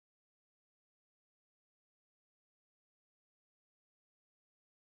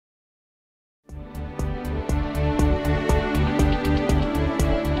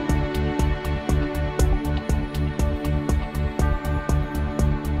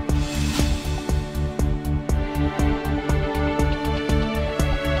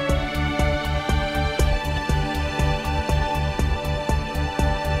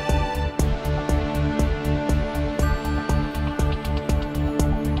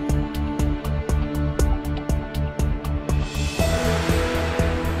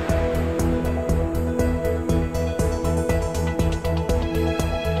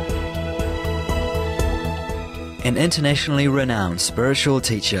An internationally renowned spiritual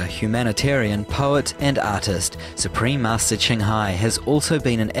teacher, humanitarian, poet and artist, Supreme Master Ching Hai has also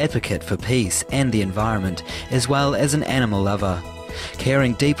been an advocate for peace and the environment, as well as an animal lover.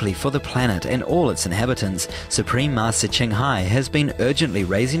 Caring deeply for the planet and all its inhabitants, Supreme Master Ching Hai has been urgently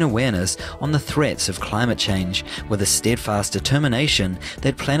raising awareness on the threats of climate change, with a steadfast determination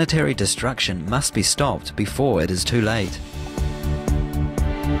that planetary destruction must be stopped before it is too late.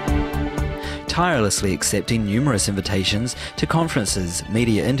 Tirelessly accepting numerous invitations to conferences,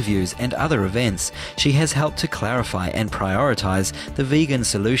 media interviews and other events, she has helped to clarify and prioritize the vegan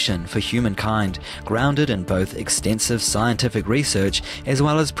solution for humankind, grounded in both extensive scientific research as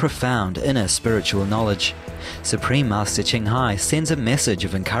well as profound inner spiritual knowledge. Supreme Master Ching Hai sends a message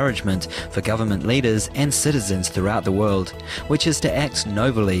of encouragement for government leaders and citizens throughout the world, which is to act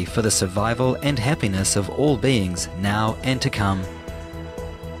nobly for the survival and happiness of all beings now and to come.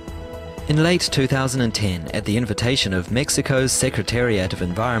 In late 2010, at the invitation of Mexico's Secretariat of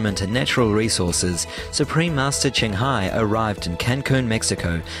Environment and Natural Resources, Supreme Master Ching Hai arrived in Cancun,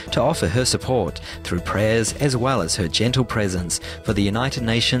 Mexico to offer her support through prayers as well as her gentle presence for the United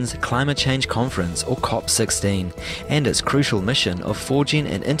Nations Climate Change Conference, or COP16, and its crucial mission of forging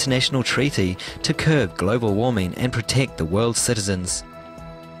an international treaty to curb global warming and protect the world's citizens.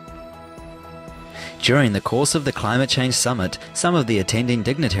 During the course of the Climate Change Summit, some of the attending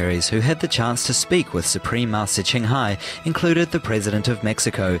dignitaries who had the chance to speak with Supreme Master Ching Hai included the President of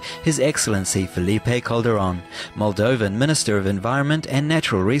Mexico, His Excellency Felipe Calderón, Moldovan Minister of Environment and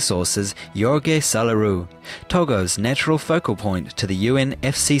Natural Resources Jorge Salaru, Togo's natural focal point to the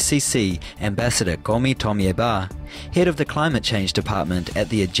UNFCCC Ambassador Komi Tomieba, Head of the Climate Change Department at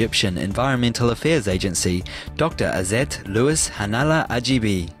the Egyptian Environmental Affairs Agency, Dr. Azet Louis Hanala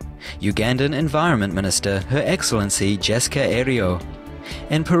Ajibi, Ugandan Environment Minister Her Excellency Jessica Erio,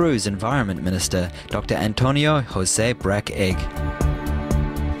 and Peru's Environment Minister Dr. Antonio Jose Brack Egg.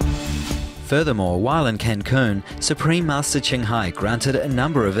 Furthermore, while in Cancun, Supreme Master Ching Hai granted a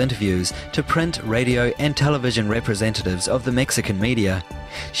number of interviews to print, radio and television representatives of the Mexican media.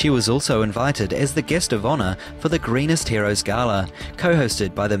 She was also invited as the guest of honor for the Greenest Heroes Gala,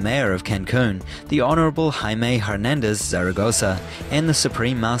 co-hosted by the Mayor of Cancun, the Honorable Jaime Hernandez Zaragoza, and the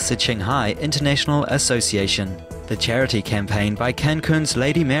Supreme Master Ching Hai International Association. The charity campaign by Cancun's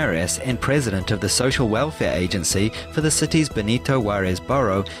Lady Mayoress and President of the Social Welfare Agency for the city's Benito Juarez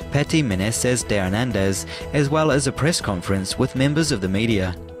borough, Patty Meneses de Hernandez, as well as a press conference with members of the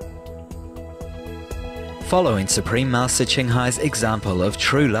media. Following Supreme Master Ching Hai's example of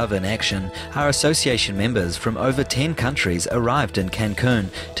true love in action, our association members from over 10 countries arrived in Cancun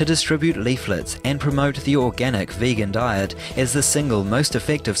to distribute leaflets and promote the organic vegan diet as the single most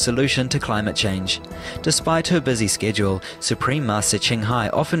effective solution to climate change. Despite her busy schedule, Supreme Master Ching Hai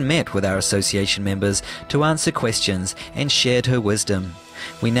often met with our association members to answer questions and shared her wisdom.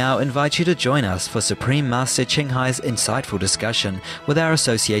 We now invite you to join us for Supreme Master Ching Hai's insightful discussion with our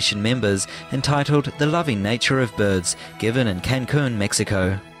association members entitled The Loving Nature of Birds, given in Cancun,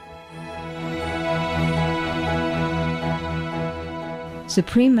 Mexico.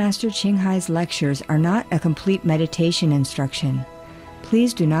 Supreme Master Ching Hai's lectures are not a complete meditation instruction.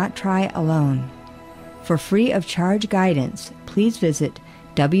 Please do not try alone. For free of charge guidance, please visit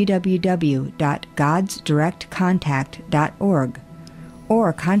www.godsdirectcontact.org.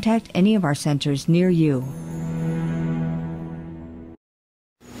 or contact any of our centers near you.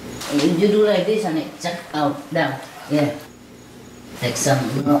 You do like this and it just out, down, yeah. Take some,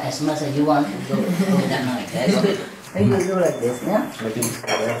 as much as you want to go down like that. And you do like this, yeah?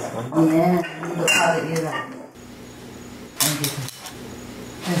 Yeah, look how it is like.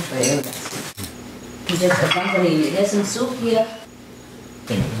 That's very good. You just accompany, there's some soup here.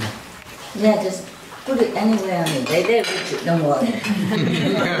 Yeah, just put it anywhere on it. They reach it, don't worry.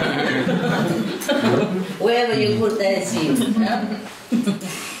 Wherever you put that seed,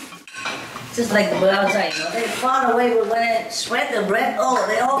 just like the bird outside, they're far away, but when they spread the bread, oh,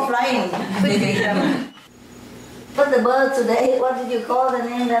 they're all flying quickly. But the bird today, what did you call the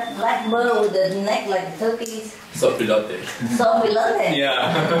name? That black bird with the neck like turkeys? Sopilote. Sopilote?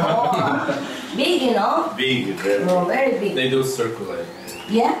 Yeah. Oh, big, Big, very big. They do circulate.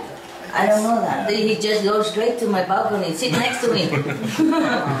 Yeah? I don't know that. He just goes straight to my balcony, sit next to me. Like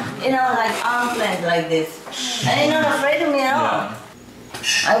arm plant like this. And he's not afraid of me at all. Yeah.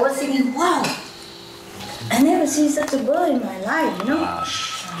 I was thinking, wow, I never seen such a bird in my life,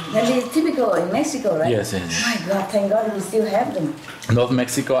 That is typical in Mexico, right? Yes. My God, thank God we still have them. North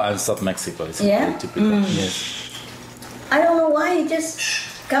Mexico and South Mexico is very typical. Yes. I don't know why he just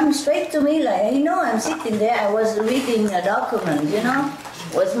comes straight to me like, I'm sitting there, I was reading a document,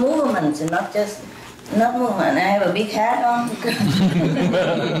 was movements and not just not move, and I have a big hat on.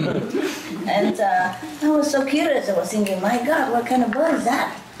 And I was so curious. I was thinking, my God, what kind of bird is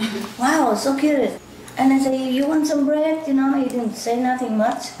that? Wow, I was so curious. And I said, you want some bread? You know, he didn't say nothing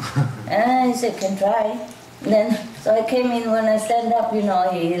much. And he said, can try. And then, so I came in, when I stand up, you know,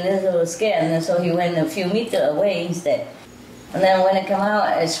 he was a little scared, and so he went a few meters away instead. And then when I come out,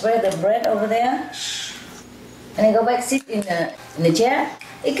 I spread the bread over there, and I go back, sit in the chair.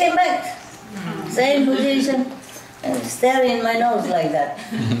 He came back, same position, and staring in my nose like that.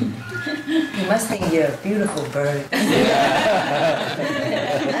 You must think you're a beautiful bird. I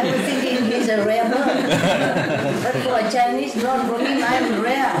was thinking he's a rare bird. But for a Chinese bird, for him, I'm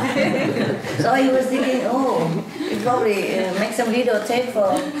rare. So he was thinking, oh, he probably make some videotape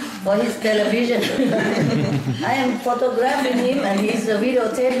for his television. I am photographing him and he's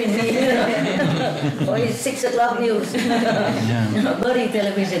videotaping me for his 6 o'clock news. Birdie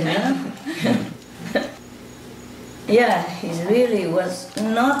television, you know? Yeah, he really was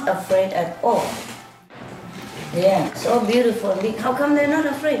not afraid at all. Yeah, so beautiful. How come they're not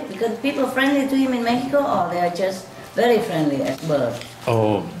afraid? Because people friendly to him in Mexico, or they are just very friendly as birds?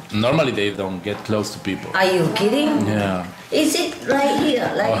 Oh, normally they don't get close to people. Are you kidding? Yeah. He sit right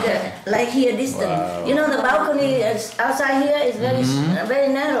here, like here, distant. Wow. You know, the balcony is outside here is very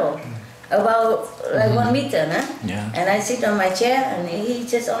narrow, about like 1 meter, huh? Yeah. And I sit on my chair, and he's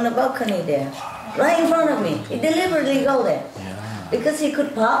just on the balcony there, right in front of me. He deliberately go there. Because he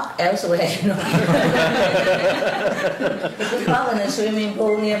could park elsewhere, you know. He could park in a swimming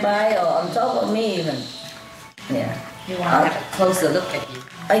pool nearby or on top of me even. Yeah. You want to have a closer look at you.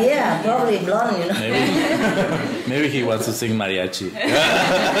 Yeah, probably blonde, you know. Maybe he wants to sing mariachi.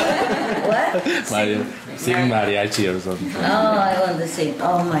 What? Sing mariachi or something. Oh, I want to sing.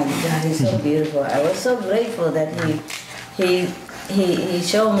 Oh my God, he's so beautiful. I was so grateful that he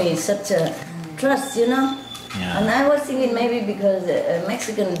showed me such a trust, you know. Yeah. And I was thinking maybe because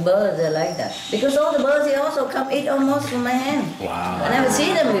Mexican birds are like that. Because all the birds, they also come eat almost from my hand. Wow. I never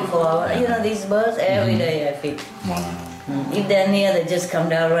seen them before. You know, these birds, every day I feed. Wow. If they're near, they just come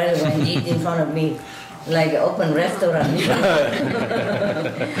down right away and eat in front of me. Like an open restaurant.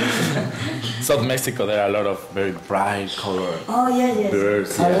 South Mexico, there are a lot of very bright color yes.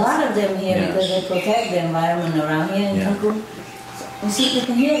 birds. A lot of them here Yeah. because they protect the environment around here in Cancun. You see, you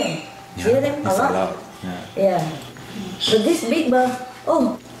can hear them. Yeah. Hear them? It's A lot. loud. Yeah. But this big bird,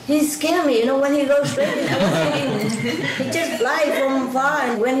 oh, he scared me. You know, when he goes straight in, I was thinking, he just fly from far,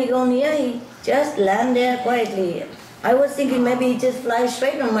 and when he go near, he just land there quietly. I was thinking maybe he just flies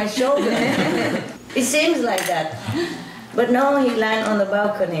straight on my shoulder. It seems like that. But no, he land on the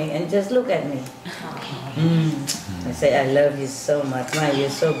balcony and just look at me. I say, I love you so much. Man, you're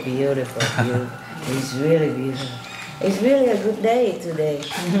so beautiful. He's really beautiful. It's really a good day today.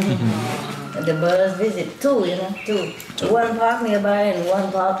 And the birds visit two. One park nearby and one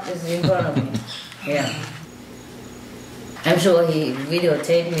park is in front of me. Yeah. I'm sure he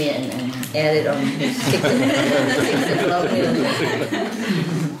videotaped me and added on his 6 o'clock news.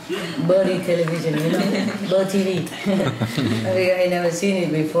 Birdie television, you know, bird TV. I never seen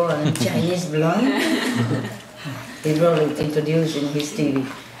it before. Chinese blonde. He probably introduced in his TV.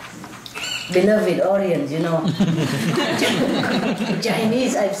 Beloved audience, you know.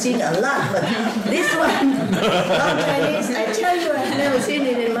 Chinese, I've seen a lot, but this one, not Chinese, I tell you, I've never seen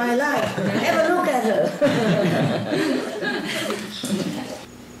it in my life. Never look at her.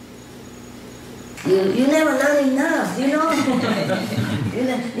 You never learn enough, you know.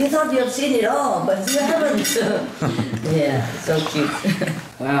 You thought you've seen it all, but you haven't. Yeah, so cute.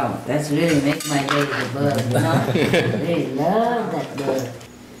 Wow, that's really make my day, the bird, you know. I really love that bird.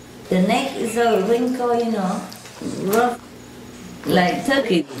 The neck is a wrinkle, you know, rough, like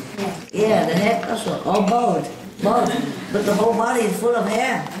turkey. Yeah, the head also, all bald, but the whole body is full of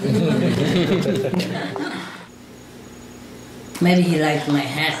hair. Maybe he liked my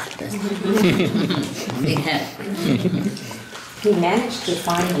hat. Big hat. He managed to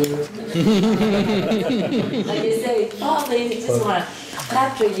find you. Like you say, probably he just want to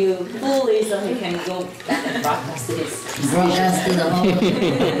capture you fully so he can go back and broadcast to his... Broadcast to the whole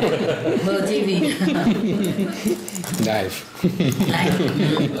TV. Live.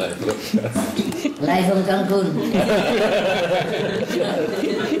 Live from Cancun.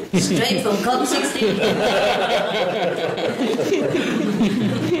 Straight from COP 16.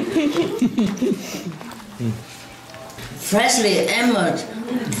 Freshly emerged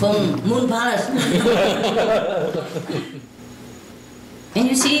from Moon Palace. And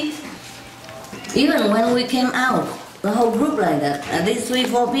you see, even when we came out, the whole group like that, at least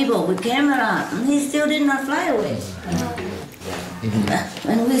 3-4 people with camera, and he still did not fly away.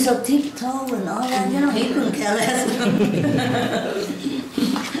 And we so tiptoe and all that, he couldn't care less.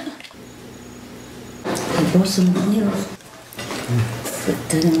 He brought some news, but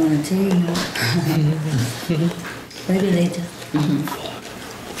I didn't want to tell you. Maybe later.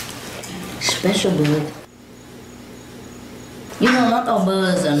 Special bird. Not all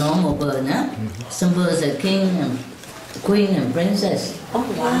birds are normal birds, huh? Some birds are king and queen and princess. Oh,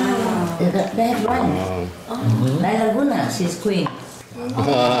 wow. They have rank. Like Laguna, she's queen.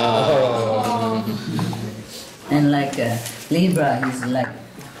 And like Libra, he's like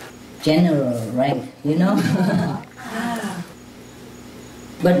general rank,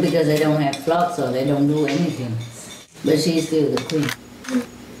 But because they don't have flocks, so they don't do anything. But she's still the queen.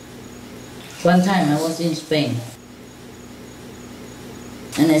 One time I was in Spain,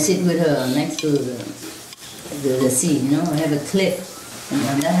 and I sit with her next to the sea, I have a cliff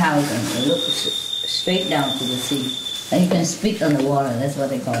on that house, and I look straight down to the sea. And you can spit on the water, that's what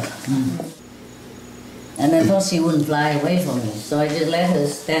they call it. And I thought she wouldn't fly away from me, so I just let her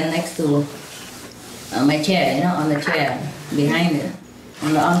stand next to my chair, on the chair, behind her,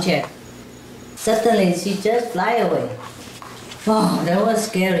 on the armchair. Suddenly she just fly away. Oh, that was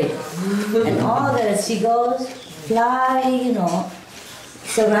scary. And all the seagulls fly,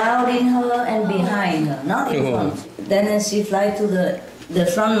 surrounding her and behind her, not in front. Then she fly to the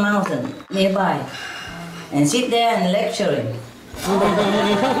front mountain nearby and sit there and lecturing.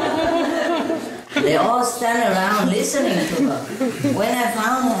 They all stand around listening to her. When I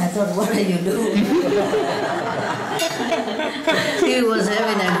found her, I thought, what are you doing? She was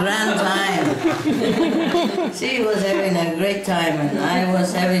having a grand time. She was having a great time, and I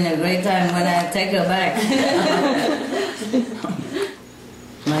was having a great time when I take her back.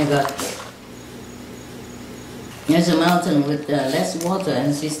 My God. There's a mountain with less water,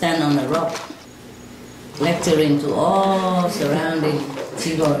 and she stands on a rock, lecturing to all surrounding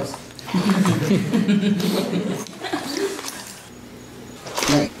seagulls.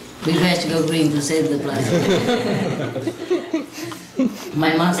 Like, we have to go green to save the planet.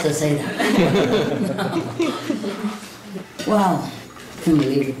 My master said that. Wow. I can't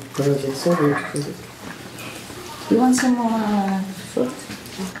believe it, because it's so good. You want some more fruit?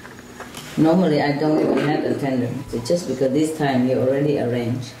 Normally I don't even have attendant. It's just because this time you already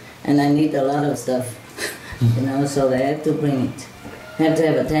arranged. And I need a lot of stuff, so they have to bring it. I have to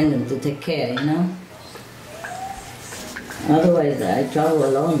have attendant to take care, Otherwise I travel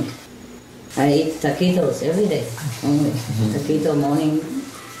alone. I eat taquitos every day, only. Taquito morning,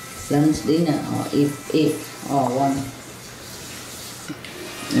 lunch, dinner, or if or one.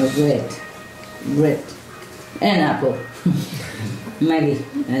 No bread, and apple. Maggie,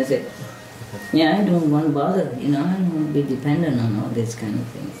 that's it. Yeah, I don't want to bother, I don't want to be dependent on all these kind of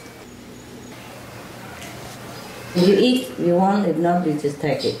things. If you eat, if you want, if not, you just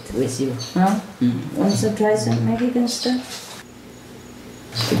take it with you. Huh? Want to try some Mexican stuff?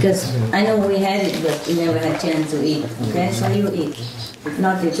 Because I know we had it, but we never had a chance to eat. Okay, so you eat. If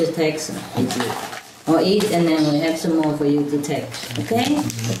not, you just take some with you. Or eat, and then we have some more for you to take. Okay?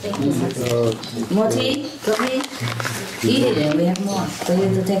 More tea? Coffee? Eat it, and we have more for you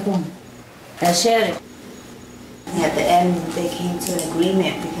to take home. I'll share it. At the end, they came to an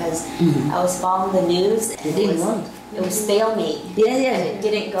agreement because I was following the news. And They didn't want. It was stalemate. Yeah. It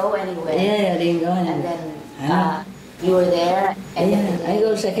didn't go anywhere. Yeah, they didn't go And anywhere. then you were there. And I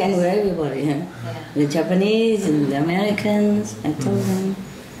go second with everybody, The Japanese and the Americans. I told them,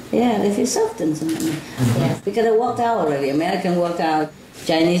 they feel soft and something. Because I walked out already. American walked out.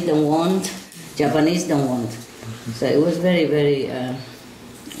 Chinese don't want. Japanese don't want. So it was very, very,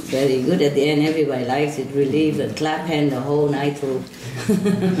 very good. At the end, everybody likes it. Relief and clap hand the whole night through.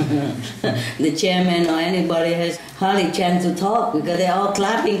 The chairman or anybody has hardly chance to talk because they're all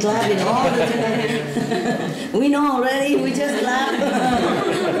clapping all the time. We know already. We just clap.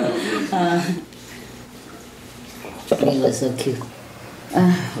 It was so cute.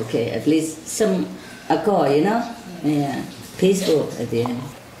 Okay, at least some accord, Yeah, peaceful at the end.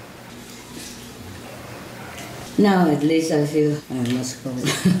 Now at least I feel I must go.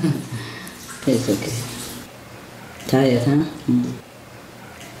 It's okay. Tired, huh?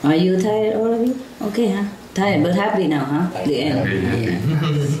 Are you tired, all of you? Okay, huh? Tired, but happy now, huh? The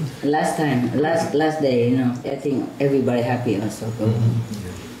end. Last time, last day, I think everybody happy also.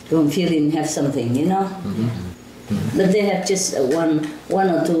 Don't feeling have something, But they have just one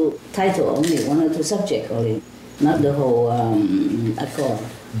or two title only, one or two subject only, not the whole accord.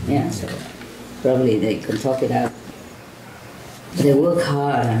 Yeah, so probably they can talk it out. They work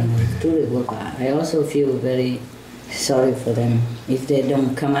hard, truly work hard. I also feel very sorry for them. If they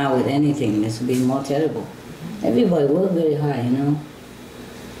don't come out with anything, this will be more terrible. Everybody work very hard, you know,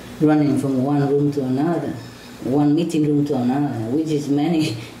 running from one room to another, one meeting room to another, which is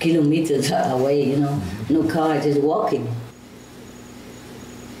many kilometers away, you know, no car, just walking.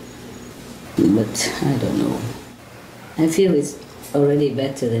 But I don't know. I feel it's already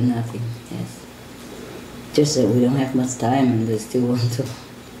better than nothing, yes. Just that we don't have much time and they still want to.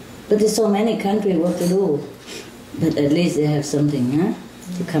 But there's so many countries what to do. But at least they have something, huh,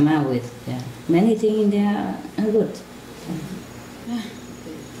 to come out with. Yeah. Many things in there are good. Yeah.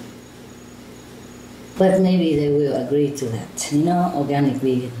 But maybe they will agree to that, you know, organic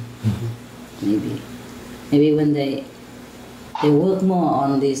vegan. Maybe when they work more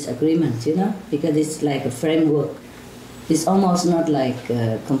on these agreements, you know, because it's like a framework. It's almost not like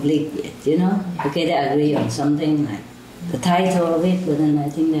complete yet, you know. Okay, they agree on something like the title of it, but then I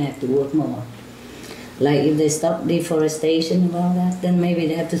think they have to work more. Like if they stop deforestation and all that, then maybe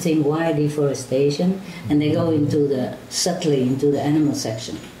they have to think why deforestation, and they go into subtly into the animal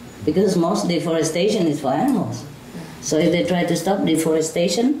section, because most deforestation is for animals. So if they try to stop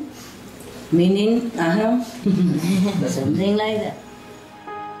deforestation, meaning something like that.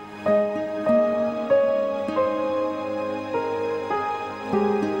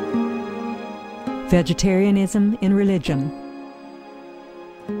 Vegetarianism in religion.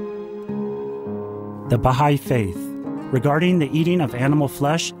 The Baha'i Faith. Regarding the eating of animal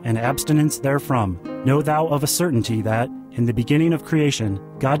flesh and abstinence therefrom, know thou of a certainty that, in the beginning of creation,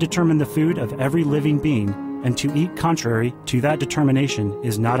 God determined the food of every living being, and to eat contrary to that determination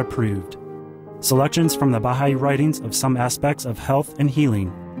is not approved. Selections from the Baha'i writings of some aspects of health and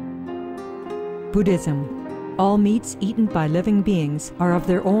healing. Buddhism. All meats eaten by living beings are of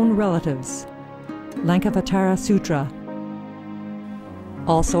their own relatives. Lankavatara Sutra.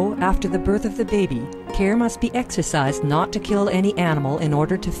 Also, after the birth of the baby, care must be exercised not to kill any animal in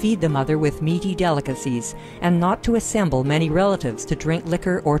order to feed the mother with meaty delicacies, and not to assemble many relatives to drink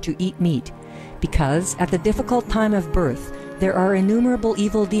liquor or to eat meat, because at the difficult time of birth there are innumerable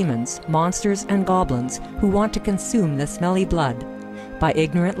evil demons, monsters, and goblins who want to consume the smelly blood. By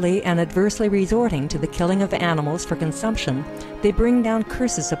ignorantly and adversely resorting to the killing of animals for consumption, they bring down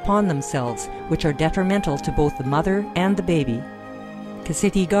curses upon themselves, which are detrimental to both the mother and the baby.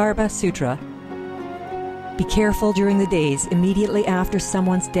 Ksitigarbha Sutra. Be careful during the days immediately after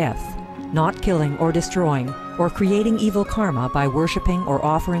someone's death, not killing or destroying, or creating evil karma by worshipping or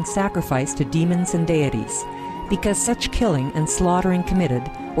offering sacrifice to demons and deities, because such killing and slaughtering committed,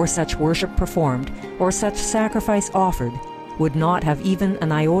 or such worship performed, or such sacrifice offered, would not have even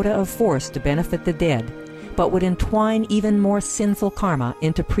an iota of force to benefit the dead, but would entwine even more sinful karma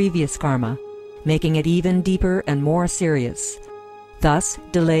into previous karma, making it even deeper and more serious. Thus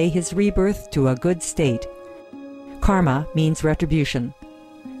delay his rebirth to a good state. Karma means retribution.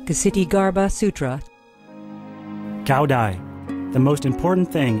 Ksitigarbha Sutra. Gaudai. The most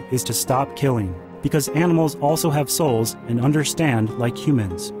important thing is to stop killing, because animals also have souls and understand like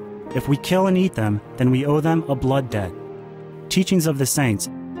humans. If we kill and eat them, then we owe them a blood debt. Teachings of the Saints.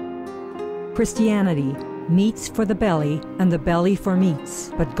 Christianity. Meats for the belly, and the belly for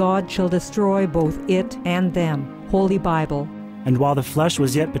meats, but God shall destroy both it and them. Holy Bible. And while the flesh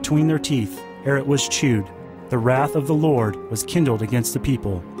was yet between their teeth, ere it was chewed, the wrath of the Lord was kindled against the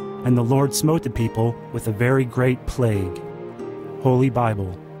people, and the Lord smote the people with a very great plague. Holy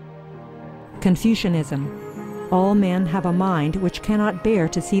Bible. Confucianism. All men have a mind which cannot bear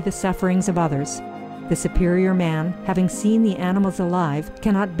to see the sufferings of others. The superior man, having seen the animals alive,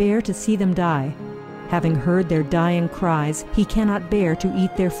 cannot bear to see them die. Having heard their dying cries, he cannot bear to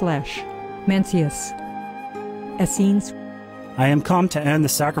eat their flesh. Mencius. Essenes. I am come to end the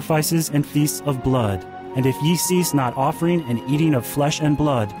sacrifices and feasts of blood, and if ye cease not offering and eating of flesh and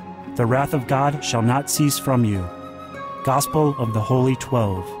blood, the wrath of God shall not cease from you. Gospel of the Holy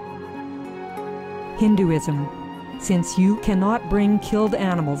 12. Hinduism. Since you cannot bring killed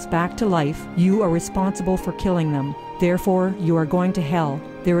animals back to life, you are responsible for killing them. Therefore, you are going to hell.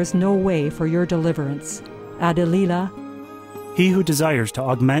 There is no way for your deliverance. Adilila. He who desires to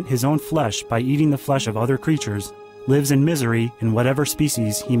augment his own flesh by eating the flesh of other creatures lives in misery in whatever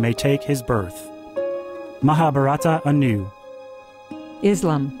species he may take his birth. Mahabharata anew.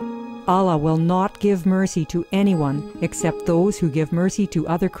 Islam. Allah will not give mercy to anyone except those who give mercy to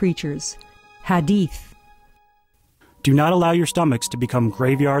other creatures. Hadith. Do not allow your stomachs to become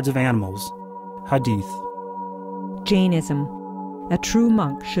graveyards of animals. Hadith. Jainism. A true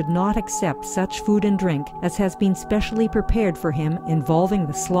monk should not accept such food and drink as has been specially prepared for him involving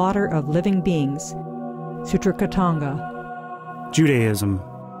the slaughter of living beings. Sutrakatanga. Judaism.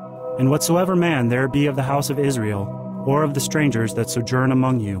 And whatsoever man there be of the house of Israel, or of the strangers that sojourn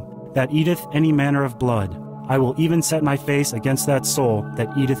among you, that eateth any manner of blood, I will even set my face against that soul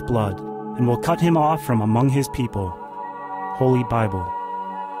that eateth blood, and will cut him off from among his people. Holy Bible.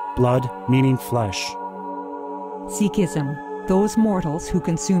 Blood meaning flesh. Sikhism. Those mortals who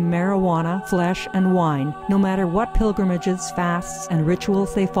consume marijuana, flesh, and wine, no matter what pilgrimages, fasts, and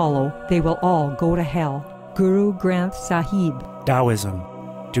rituals they follow, they will all go to hell. Guru Granth Sahib. Taoism.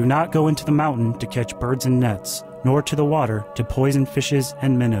 Do not go into the mountain to catch birds and nets, nor to the water to poison fishes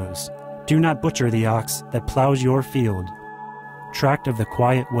and minnows. Do not butcher the ox that plows your field. Tract of the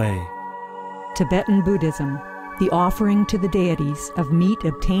Quiet Way. Tibetan Buddhism. The offering to the deities of meat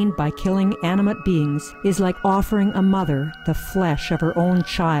obtained by killing animate beings is like offering a mother the flesh of her own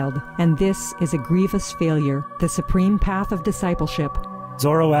child, and this is a grievous failure, the supreme path of discipleship.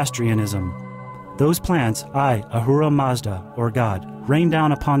 Zoroastrianism. Those plants I, Ahura Mazda, or God, rain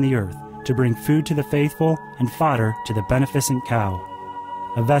down upon the earth to bring food to the faithful and fodder to the beneficent cow.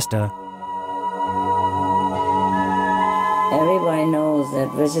 Avesta. Everybody knows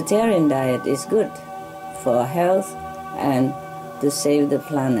that vegetarian diet is good for health and to save the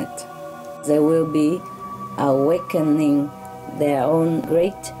planet. They will be awakening their own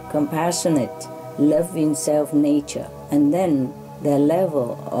great, compassionate, loving self-nature, and then their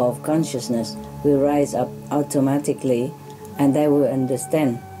level of consciousness will rise up automatically, and they will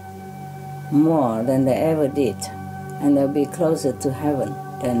understand more than they ever did, and they'll be closer to heaven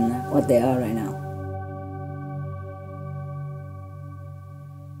than what they are right now.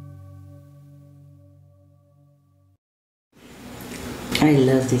 I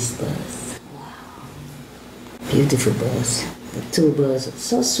love these birds. Wow. Beautiful birds. The two birds are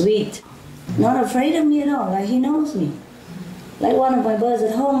so sweet. Not afraid of me at all, like he knows me. Like one of my birds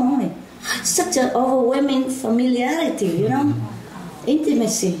at home only. Such an overwhelming familiarity, you know?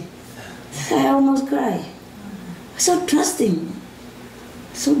 Intimacy. I almost cry. So trusting.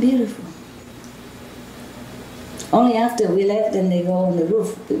 So beautiful. Only after we left and they go on the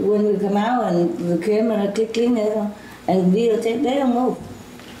roof. When we come out and the camera clicking, and videotape, they don't move.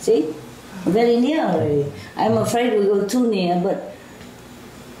 See? Very near already. I'm afraid we go too near, but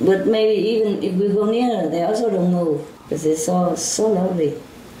maybe even if we go nearer, they also don't move. Because they're so lovely.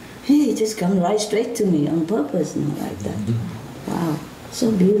 He just comes right straight to me on purpose, you know, like that. Wow,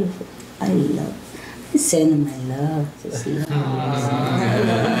 so beautiful. I love. Send him my love. Just love.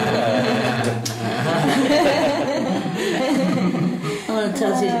 I want to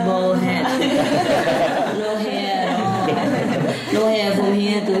touch his bald head. No hair at all. No hair from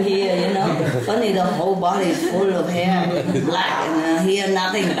here to here, you know. Funny, the whole body is full of hair, black, and here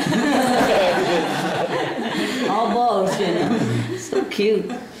nothing. All balls, you know. So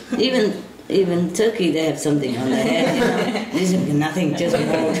cute. Even turkey, they have something on their head, you know. This is nothing, just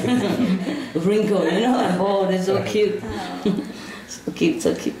bald. Wrinkle, you know, and bald. It's so cute. So cute,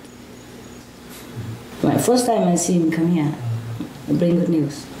 so cute. My first time I see him come here, bring good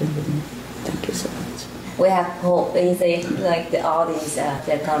news. Bring good news. Thank you so much. We have hope. You see, like all these,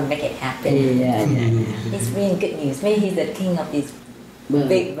 they're gonna make it happen. Yeah. It's really good news. Maybe he's the king of these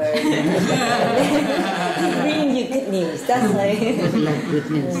big birds. He's bringing you good news. That's like good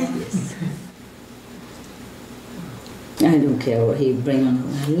news. Yes. I don't care what he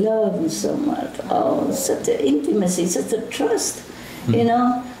brings. I love him so much. Oh, such an intimacy, such a trust. You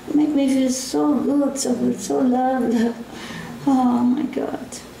know, make me feel so good, so loved. Oh my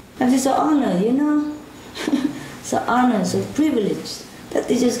God. And it's an honor, you know. It's an honor, it's a privilege that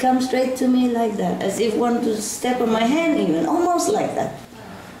they just come straight to me like that, as if one to step on my hand even, almost like that.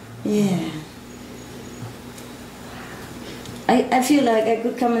 Yeah. I feel like I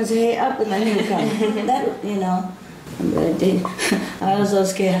could come and say, hey, up, and then he'll come. That, you know. I was so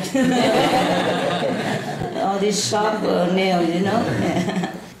scared. All these sharp nails, you know.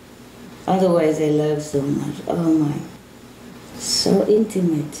 Yeah. Otherwise, I love so much. Oh my. So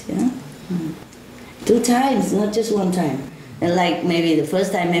intimate, yeah. 2 times, not just 1 time. And like maybe the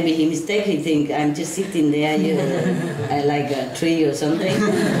first time, maybe he mistakenly think I'm just sitting there, you know, I like a tree or something.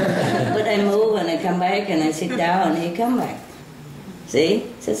 But I move and I come back and I sit down and he come back. See,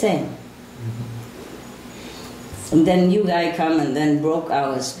 it's the same. And then you guys come and then broke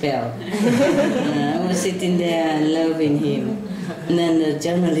our spell. I was sitting there and loving him. And then the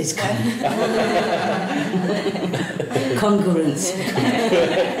journalists come. Concurrence.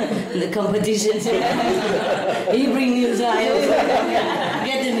 The competition. He bring news, I also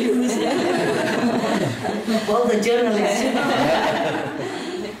get the news. All the journalists.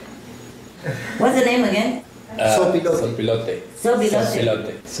 What's the name again? Sopilote.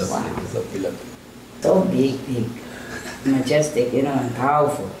 Wow. So big, majestic, you know, and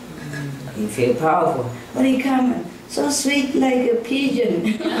powerful. You feel powerful. But he come so sweet like a pigeon.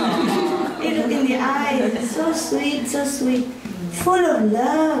 You look in the eyes, so sweet, full of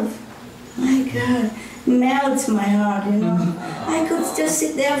love. My God, melts my heart, you know. I could just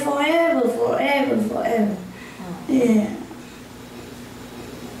sit there forever. Yeah.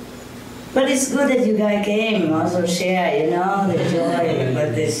 But it's good that you guys came, also share, you know, the joy.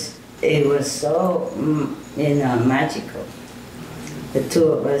 But it was so, magical. The two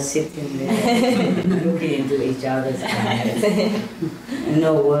of us sitting there, looking into each other's eyes.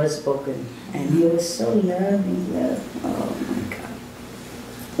 No words spoken. And he was so loving, oh my God.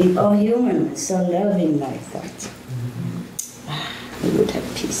 If all humans are so loving like that, we would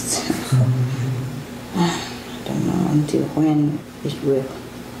have peace. I don't know until when it will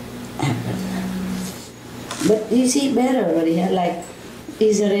happen. But you see better already, like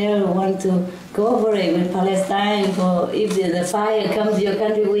Israel want to cooperate with Palestine for if the fire comes to your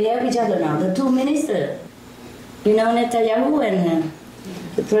country, we have each other now, the two ministers. You know, Netanyahu and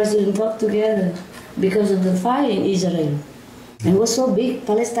the president talked together because of the fire in Israel. And it was so big,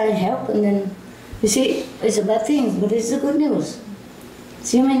 Palestine helped, and then, you see, it's a bad thing, but it's the good news.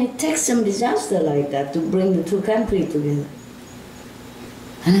 See, I mean, it takes some disaster like that to bring the two countries together.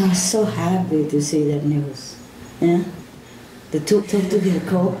 And I was so happy to see that news. Yeah? The two talk together,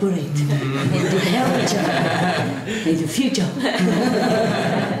 cooperate, and to help each other in the future.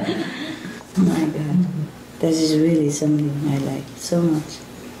 My God, this is really something I like so much.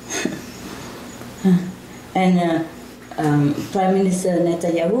 And Prime Minister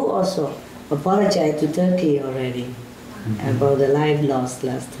Netanyahu also apologized to Turkey already about the life lost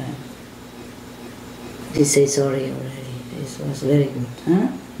last time. He said sorry already. It was very good. Huh?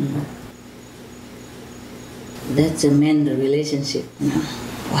 Mm. That's amend the relationship. No.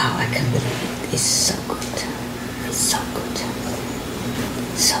 Wow, I can't believe it. It's so good. It's so good.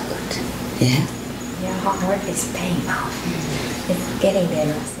 So good. Yeah? Your hard work is paying off. It's getting there,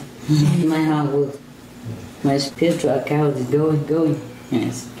 Master. My hard work. My spiritual account is going.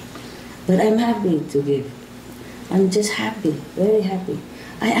 Yes. But I'm happy to give. I'm just happy, very happy.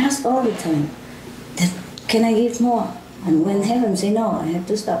 I ask all the time, that, can I give more? And when heaven say no, I have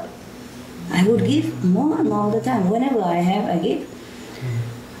to stop. I would give more and all the time. Whenever I have, I give.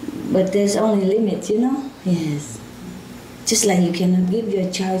 But there's only limits, you know? Yes. Just like you cannot give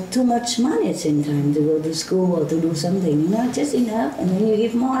your child too much money at the same time to go to school or to do something, you know, just enough, and then you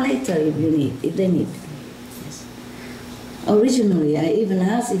give more later if they need. Yes. Originally, I even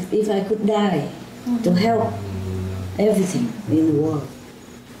asked if I could die to help everything in the world.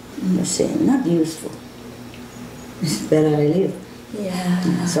 I said, not useful. It's better I live.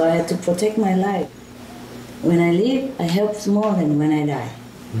 Yeah. So I had to protect my life. When I live, I help more than when I die.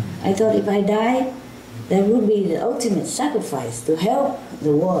 I thought if I die, that would be the ultimate sacrifice to help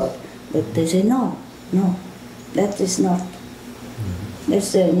the world. But they say, no, that is not.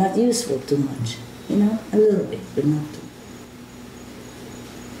 That's not useful too much. You know, a little bit, but not too much.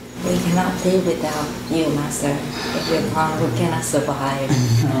 We cannot live without you, Master. If you're gone, we cannot survive.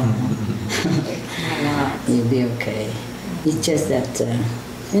 We cannot. You'll be okay. It's just that,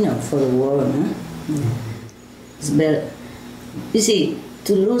 for the world, huh? It's better. You see,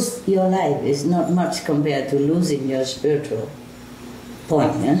 to lose your life is not much compared to losing your spiritual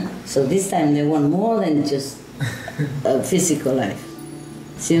point. Yeah? So this time they want more than just a physical life.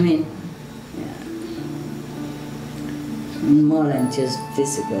 See what I mean? Yeah. More than just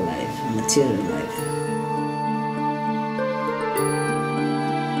physical life, material life.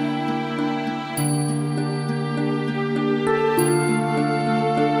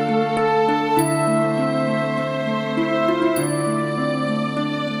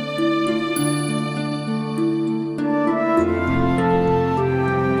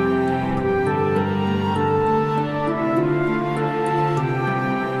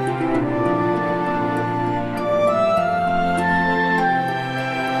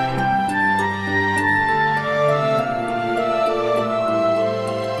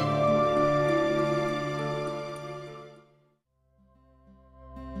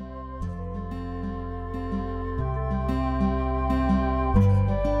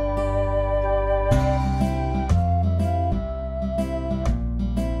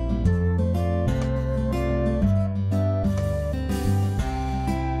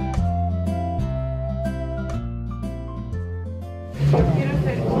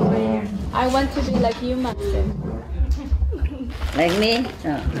 I want to be like you, Master. Like me?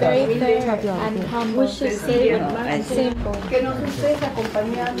 No. Very fair and humble, and simple. Que nos estés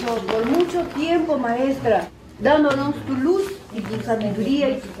acompañando por mucho tiempo, Maestra, dándonos tu luz y tu sabiduría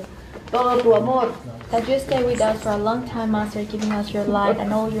y todo tu amor. That you stay with us for a long time, Master, giving us your light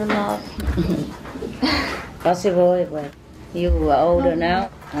and all your love. Possible, but you are older now.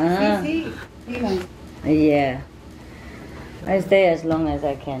 Yeah. I stay as long as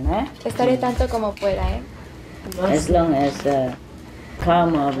I can, huh? Estaré tanto como pueda, ¿eh? As long as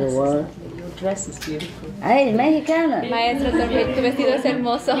karma of the world. Your dress is beautiful. Ay, mexicana. Maestro, tu vestido es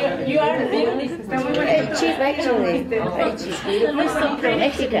hermoso. You are really very cheap, actually. Very cheap.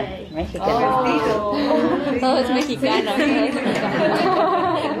 Mexican. Todo es mexicano.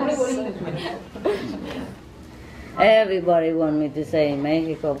 Everybody want me to say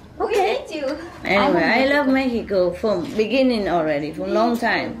Mexico. Okay, too. Anyway, I love Mexico from beginning already, from long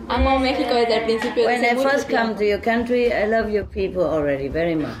time. Amo México desde el principio. When I first come to your country, I love your people already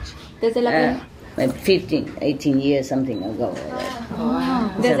very much. Desde la like 15, 18 years, something ago.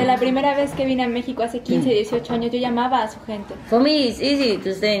 Desde la primera vez que vine a México hace 15, 18 años, yo llamaba a su gente. For me, it's easy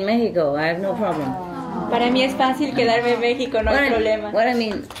to stay in Mexico. I have no problem. Para mí es fácil quedarme en México, no hay problema. What I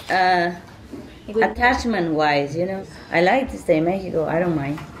mean, attachment-wise, you know, I like to stay in Mexico. I don't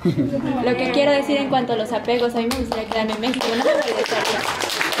mind. Lo que quiero decir en cuanto a los apegos, a mí me gustaría quedarme en México, no me regresaría.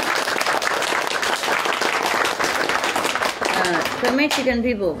 The Mexican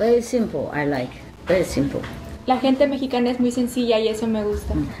people, very simple. I like, very simple. La gente mexicana es muy sencilla y eso me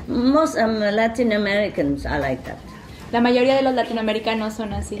gusta. Most Latin Americans are like that. La mayoría de los latinoamericanos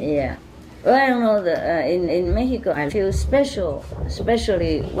son así. Yeah. Well, I don't know, in Mexico I feel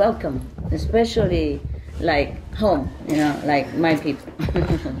especially welcome, especially like home, you know, like my people.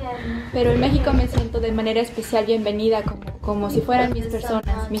 Pero en México me siento de manera especial bienvenida, como si fueran mis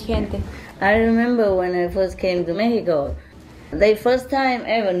personas, mi gente. I remember when I first came to Mexico, they first time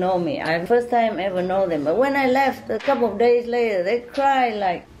ever know me, I first time ever know them, but when I left, a couple of days later, they cried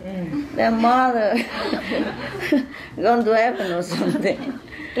like their mother gone to heaven or something.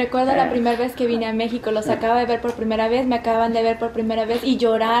 Recuerdo la primera vez que vine a México, los acaba de ver por primera vez, me acaban de ver por primera vez y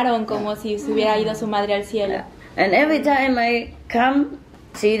lloraron como si se hubiera ido su madre al cielo. And every time I come,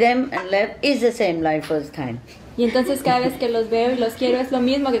 see them and left, it's the same like first time. Y entonces cada vez que los veo y los quiero es lo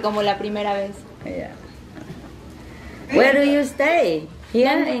mismo que como la primera vez. Yeah. Where do you stay?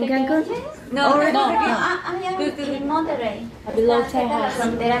 Here in Cancún? No, en Monterrey. Below La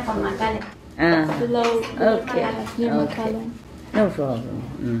frontera con McAllen. Below, okay. near McAllen. No problem.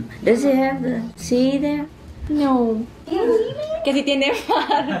 Does it have the sea there? No. Que si tiene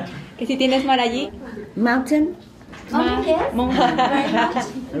mar. Que si tienes mar allí. Mountain?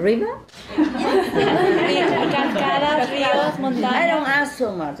 River? Cascadas, ríos, montañas. I don't ask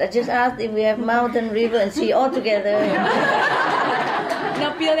so much. I just ask if we have mountain, river, and sea all together.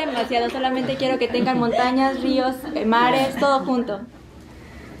 No pido demasiado, solamente quiero que tengan montañas, ríos, mares, todo junto.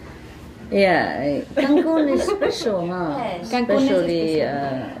 Yeah, Cancún is special, huh? Especially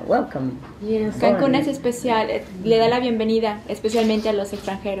welcome. Yes. Cancún es especial, le da la bienvenida, especialmente a los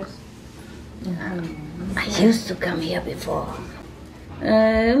extranjeros. I used to come here before.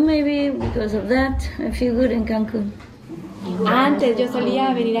 Maybe because of that, I feel good in Cancún. Antes yo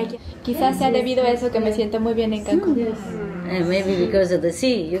solía venir aquí. Quizás sea debido a eso que me siento muy bien en Cancún. And maybe because of the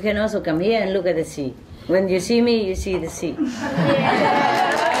sea. You can also come here and look at the sea. When you see me, you see the sea.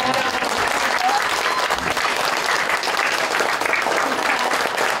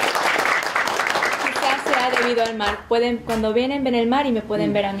 Debido al mar, cuando vienen ven el mar y me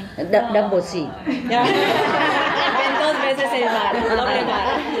pueden ver a mí. Double sea. Ven 2 veces el mar, doble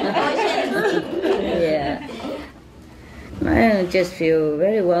mar. Yeah. I just feel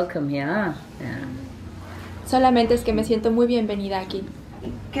very welcome here. Yeah. Solamente es que me siento muy bienvenida aquí.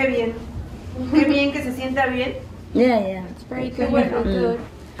 Qué bien que se sienta bien. Yeah. It's very good. Good.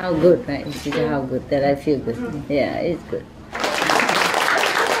 How good, right? How good that I feel good. Yeah, it's good.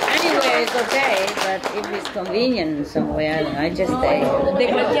 Anyway, it's okay, but if it's convenient somewhere, I just stay. De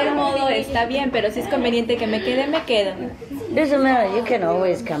cualquier modo está bien, pero si es conveniente que me quede, me quedo. Doesn't matter. You can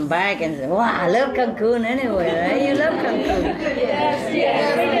always come back and say, "Wow, I love Cancún anyway." Right? You love Cancún. Yes.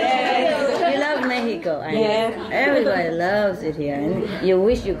 You love Mexico. Yes. Everybody loves it here, and you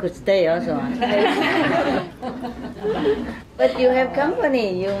wish you could stay also. But you have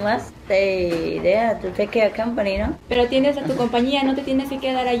company. You must stay there to take care of company, ¿no? Pero tienes a tu compañía, no te tienes que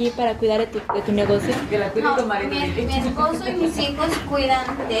quedar allí para cuidar de tu negocio. Mi esposo y mis hijos cuidan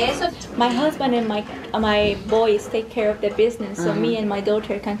de eso. My husband and my boys take care of the business, so me and my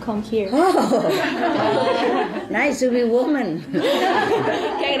daughter can come here. Oh, nice to be woman.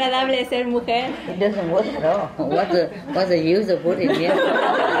 Qué agradable ser mujer. It doesn't work at all. What's the use of putting here?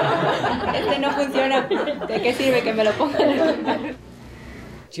 Este no funciona. ¿De qué sirve que me lo pongan?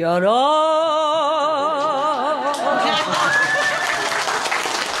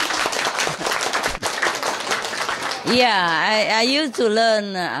 Yeah, I used to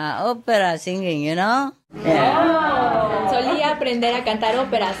learn opera singing, you know. Yeah. Solía aprender a cantar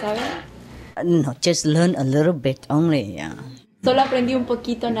ópera, ¿sabes? No, just learn a little bit only. Yeah. Solo aprendí un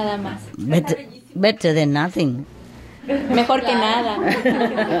poquito nada más. Better than nothing. Mejor que nada.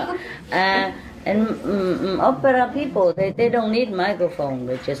 And opera people, they don't need microphone,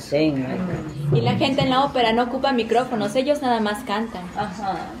 they just sing. Y la gente en la ópera no ocupa micrófonos, ellos nada más cantan.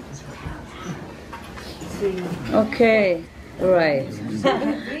 Okay, right.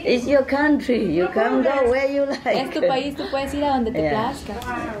 It's your country, you can go where you like. Es tu país, tú puedes ir a donde te plazca.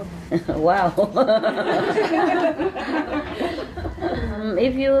 Wow.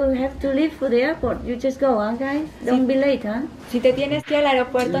 If you have to leave for the airport, you just go, huh, guys? Don't be late, huh? Si te tienes que ir al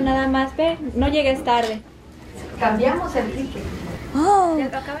aeropuerto, nada más ve, no llegues tarde. Cambiamos el ticket. Oh,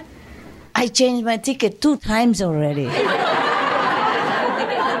 I changed my ticket 2 times already.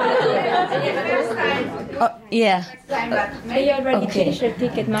 Oh, yeah. They already changed your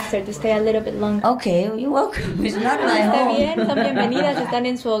ticket, Master, to stay a little bit longer. Okay, you're welcome. It's not my Está home. bien, son bienvenidas, están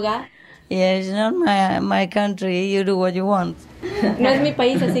en su hogar. Yeah, it's not my country. You do what you want. No es mi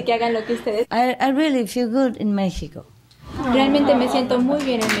país, así que hagan lo que ustedes. I really feel good in Mexico. Realmente me siento muy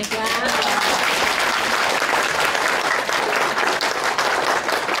bien en México.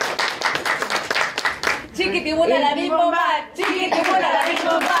 Chiquitibula la bim bomba, chiquitibula la bim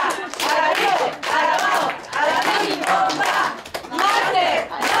bomba, a la arriba, a la abajo, a la bim bomba, mate,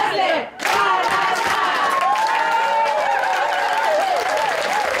 mate,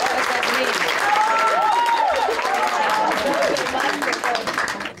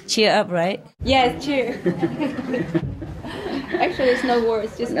 Cheer up, right? Yes, cheer. Actually, there's no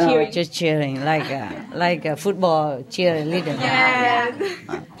words, just No, cheering. just cheering, like a football cheerleader. Yeah.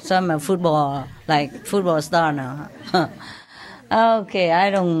 So I'm a football star now. Okay, I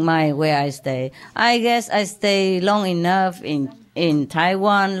don't mind where I stay. I guess I stay long enough in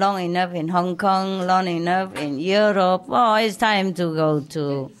Taiwan, long enough in Hong Kong, long enough in Europe. Oh, it's time to go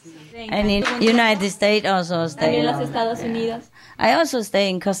to. And in United States also stay También los long. Estados Unidos. I also stay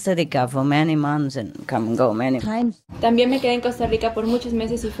in Costa Rica for many months and come and go many times. También me quedé en Costa Rica por muchos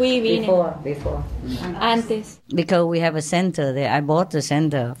meses y fui y vine. Before. Antes. Because we have a center there. I bought a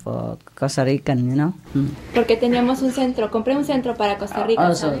center for Costa Rican, you know. Porque teníamos un centro, compré un centro para Costa Rica.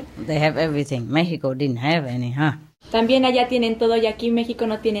 Also, ¿sabes? they have everything. Mexico didn't have any, huh? También allá tienen todo y aquí México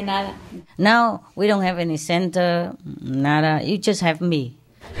no tiene nada. Now, we don't have any center, nada. You just have me.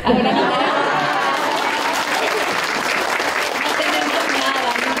 Ahora no tenemos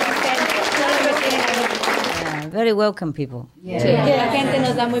nada, ningún centro, solo me tienen a mí. Yeah, very welcome people. Sí, la gente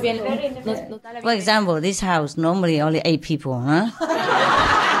nos da muy bien. Nos da la For example, this house, normally only 8 people, huh? Por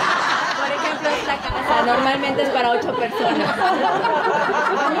ejemplo, esta casa normalmente es para 8 personas.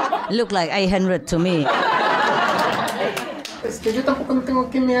 Look like 800 to me. Yo tampoco no tengo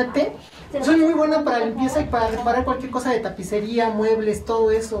quien me ate. Soy muy buena para limpieza y para reparar cualquier cosa de tapicería, muebles,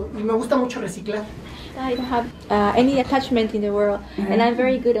 todo eso. Y me gusta mucho reciclar. I don't have any attachment in the world, and I'm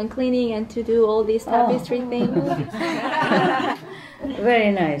very good on cleaning and to do all these tapestry things.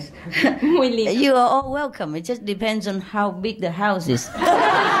 Very nice. Muy lindo. You are all welcome. It just depends on how big the house is.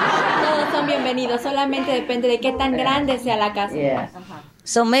 Todos son bienvenidos, solamente depende de qué tan grande sea la casa. Yeah.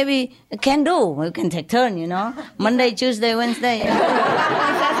 So maybe can do. We can take turn, you know. Monday, Tuesday, Wednesday.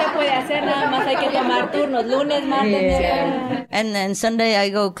 Quizás se puede hacer, nada más hay que tomar turnos, lunes, martes, miércoles. And then Sunday I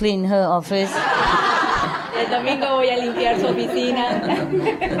go clean her office. El domingo voy a limpiar su oficina.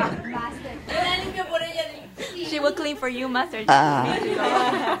 She will clean for you, Master.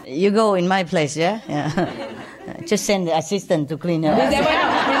 You go in my place, yeah? Yeah. Just send the assistant to clean her Dice, office. bueno,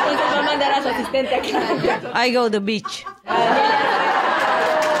 entonces va a mandar a su asistente aquí. I go to the beach.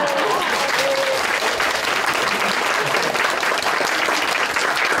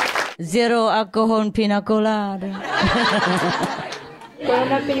 Zero alcohol pina colada. Con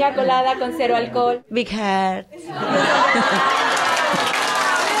una piña colada con 0 alcohol. Big hat.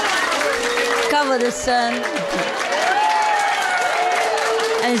 Cover the sun.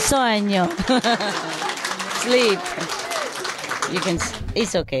 And sueño. Sleep. You can.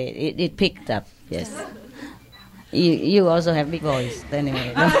 It's okay. It picked up. Yes. You also have big voice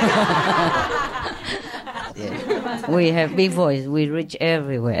anyway. Yeah. We have big voice. We reach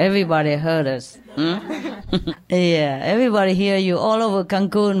everywhere. Everybody heard us. Yeah. Everybody hear you all over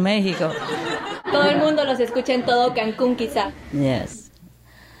Cancun, Mexico. Todo el mundo los escucha en todo Cancún, quizá. Yes.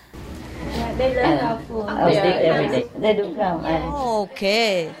 They learn how to every day. They do come.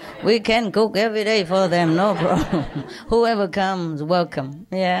 Okay. We can cook every day for them, no problem. Whoever comes, welcome.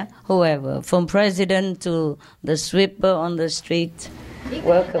 Yeah, whoever. From president to the sweeper on the street.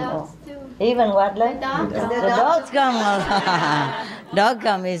 Welcome. Even what? Like? The dogs come. Dog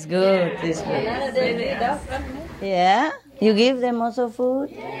cum is good. It's good. Yeah? You give them also food?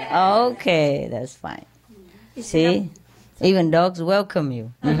 Okay, that's fine. See? Even dogs welcome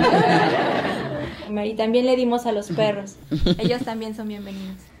you. Y también le dimos a los perros. Ellos también son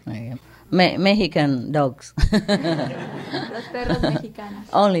bienvenidos. Mexican dogs. Los perros mexicanos.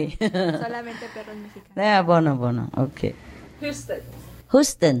 Only. Solamente perros mexicanos. They are bono. Okay.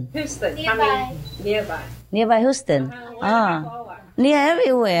 Houston. Nearby Houston. Near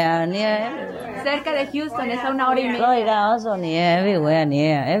everywhere. Cerca de Houston, es a 1 hora y media. Florida also near, everywhere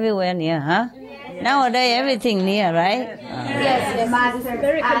near, huh? Nowadays everything near, right? Yes, Master.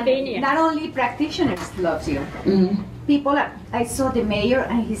 Very convenient. Not only practitioners loves you. People, I saw the mayor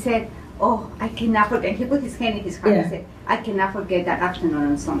and he said, "Oh, I cannot forget." He put his hand in his heart and said, "I cannot forget that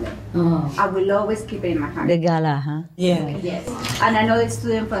afternoon on Sunday. I will always keep it in my heart." The gala, huh? Yeah. Yes. And another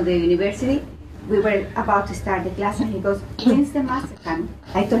student from the university, we were about to start the class and he goes, "When's the master come?"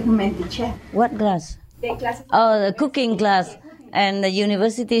 I thought he meant the chef. What class? The class. Oh, the cooking class. And the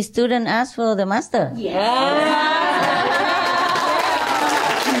university student asked for the master? Yeah.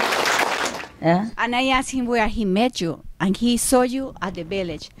 And I asked him where he met you, and he saw you at the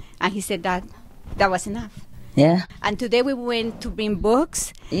village, and he said that was enough. Yeah. And today we went to bring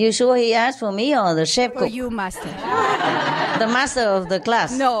books. You sure he asked for me or the chef? For you, master. The master of the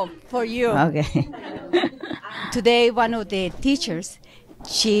class? No, for you. Okay. Today, one of the teachers,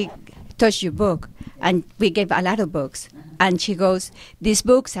 she touched your book, and we gave a lot of books. And she goes, "These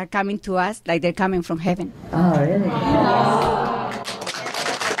books are coming to us like they're coming from heaven." Oh, really?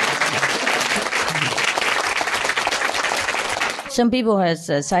 Some people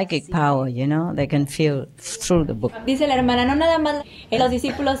has psychic power, you know, they can feel through the book. Dice la hermana, no nada más los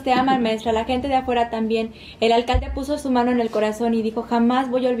discípulos te aman, maestra, la gente de afuera también. El alcalde puso su mano en el corazón y dijo, jamás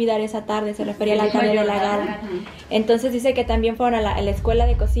voy a olvidar esa tarde, se refería a la tarde de la gala. Entonces dice que también fueron a la escuela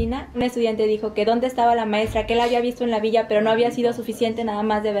de cocina. Un estudiante dijo que dónde estaba la maestra, que él había visto en la villa, pero no había sido suficiente nada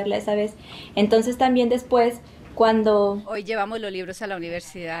más de verla esa vez. Entonces también después, cuando... Hoy llevamos los libros a la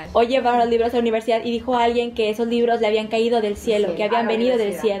universidad. Hoy llevaron los libros a la universidad y dijo a alguien que esos libros le habían caído del cielo, que habían venido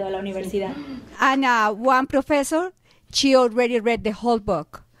del cielo a la universidad. And one professor, she already read the whole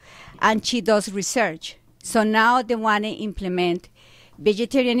book, and she does research. So now they want to implement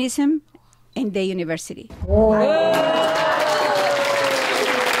vegetarianism in the university.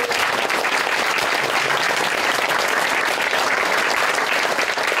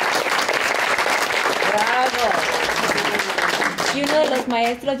 Y uno de los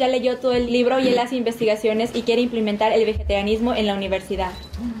maestros ya leyó todo el libro y él hace investigaciones y quiere implementar el vegetarianismo en la universidad.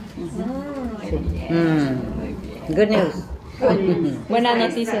 Good news. Buenas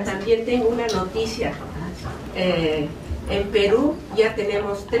noticias. También tengo una noticia. En Perú ya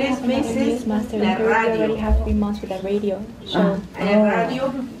tenemos 3 meses la radio.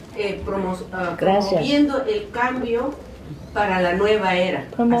 Promoviendo el cambio para la nueva era.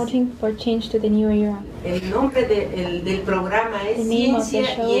 Promoting for change to the new era. El nombre del programa es Ciencia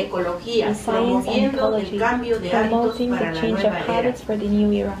y Ecología, promoviendo el cambio de hábitos para la nueva era.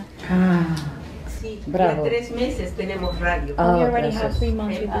 Sí, bravo. Ya 3 meses tenemos radio. We already have 3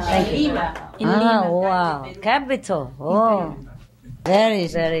 months with the En Lima. Wow. Capital. Oh. Very,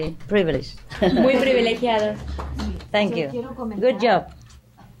 very privileged. Muy privilegiados. Thank you. Good job.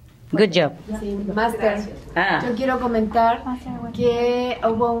 Good job. Sí, Master, yo quiero comentar que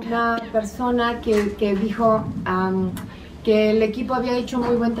hubo una persona que dijo que el equipo había hecho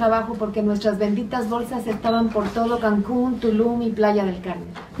muy buen trabajo porque nuestras benditas bolsas estaban por todo Cancún, Tulum y Playa del Carmen.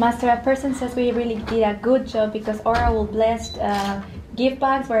 Master, a person says we really did a good job because our blessed gift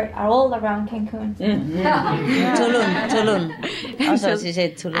bags were all around Cancun. Tulum. Also, she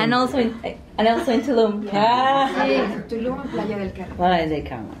said Tulum. And also in Tulum. Sí, Tulum y Playa del Carmen. Playa del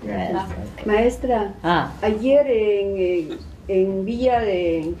Carmen. Yes. Maestra, ayer en Villa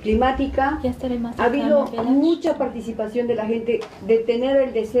Climática ha habido mucha participación de la gente de tener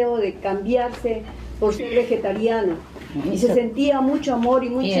el deseo de cambiarse por ser vegetariano. Y se sentía mucho amor y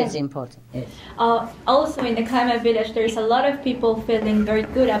mucha... Yes, important. Yes. Also in the climate village, there's a lot of people feeling very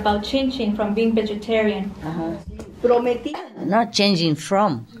good about changing from being vegetarian. Prometí. Not changing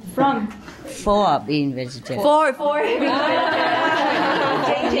from. For being vegetarian. For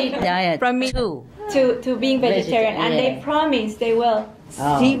changing diet from meat to being vegetarian, and they promise they will.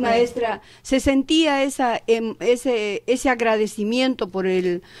 Sí, maestra, se sentía ese agradecimiento por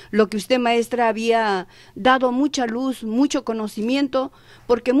lo que usted, maestra, había dado mucha luz, mucho conocimiento,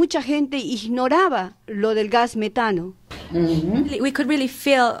 porque mucha gente ignoraba lo del gas metano. We could really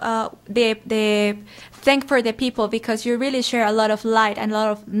feel the thank for the people because you really share a lot of light and a lot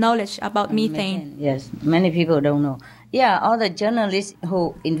of knowledge about methane. Yes, many people don't know. Yeah, all the journalists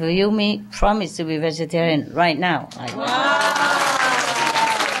who interview me promise to be vegetarian right now.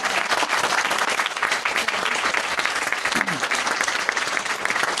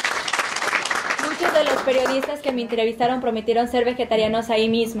 Muchos de los periodistas que me entrevistaron prometieron ser vegetarianos ahí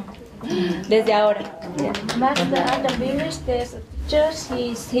mismo, desde ahora. Master at the village, there's just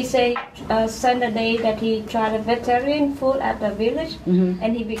he said Sunday that he tried a vegetarian food at the village,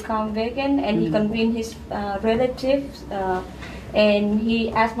 and he become vegan, and he convinced his relatives, and he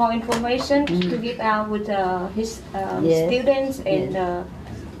asked more information to give out with his students in the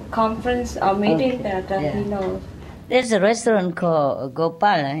conference or meeting that he knows. There's a restaurant called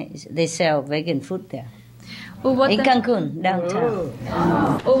Gopal. They sell vegan food there. In Cancún, downtown.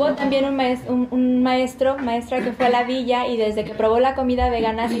 Hubo también un maestra que fue a la villa y desde que probó la comida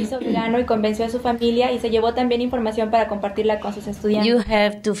vegana se hizo vegano y convenció a su familia y se llevó también información para compartirla con sus estudiantes. You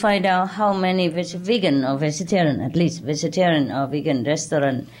have to find out how many vegan or vegetarian, at least vegetarian or vegan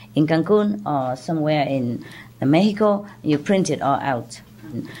restaurant in Cancún or somewhere in Mexico. You print it all out.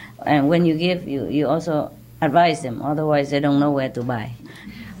 And when you give, you also advise them, otherwise they don't know where to buy.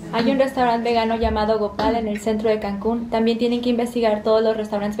 Hay un restaurante vegano llamado Gopal en el centro de Cancún. También tienen que investigar todos los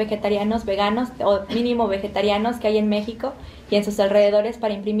restaurantes vegetarianos veganos o mínimo vegetarianos que hay en México y en sus alrededores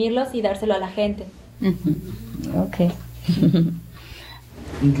para imprimirlos y dárselo a la gente. Okay.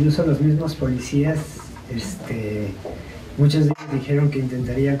 Incluso los mismos policías, muchos de ellos dijeron que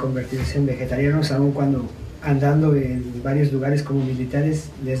intentarían convertirse en vegetarianos, aun cuando andando en varios lugares como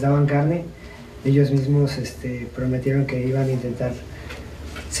militares les daban carne. Ellos mismos prometieron que iban a intentar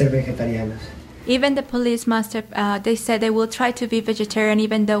ser vegetarianos. Even the police master, they said they will try to be vegetarian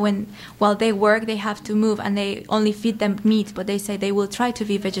even though while they work they have to move and they only feed them meat, but they say they will try to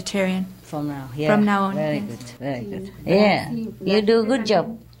be vegetarian. From now, yeah. From now on. Very good, very good. Yeah, you do a good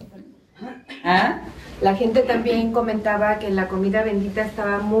job. La gente también comentaba que la comida bendita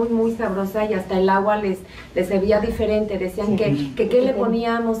estaba muy, muy sabrosa y hasta el agua les servía diferente. Decían que qué le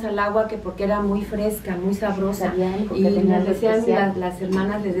poníamos al agua, que porque era muy fresca, muy sabrosa. Y nos decían, las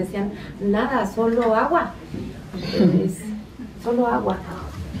hermanas les decían, nada, solo agua. Solo agua.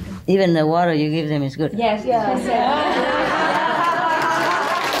 Even the water you give them is good. Yes, yes.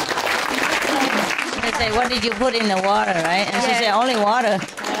 They say, what did you put in the water, right? And she said, only water.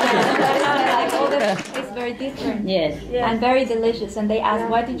 It's very different. Yes. And very delicious. And they asked,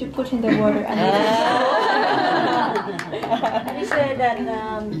 what did you put in the water? And he said that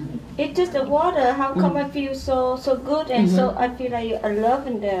it's just the water. How come I feel so good and so I feel like I love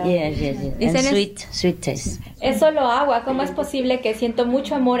in the. Yes. And sweet taste. Es solo agua. ¿Cómo es posible que siento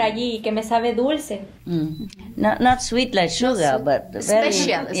mucho amor allí y que me sabe dulce? Not sweet like sugar, but very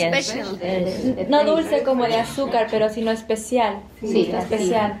special. No dulce como de azúcar, pero sino especial. Sí,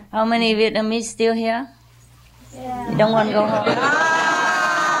 especial. How many Vietnamese still here? You don't want to go home?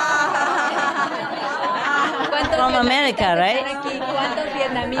 From America, right?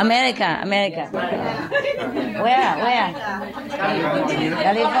 America. Where?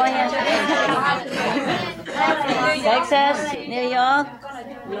 California? Texas? New York?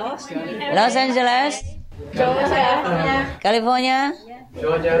 Los Angeles? California?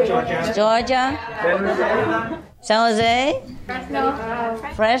 Georgia? San Jose?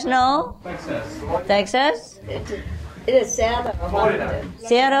 Fresno? Texas? It is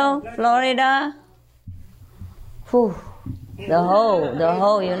Seattle? Florida? Whew. The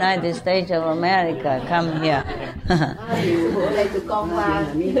whole United States of America come here.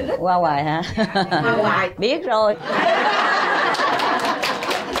 Qua hoài hả? Biết rồi.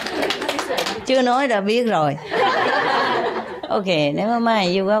 Chưa nói đã biết rồi. Okay, never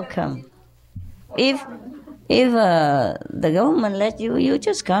mind, you're welcome. If the government let you, you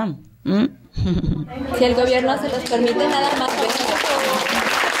just come. Si el gobierno se los permite, nada más vengan.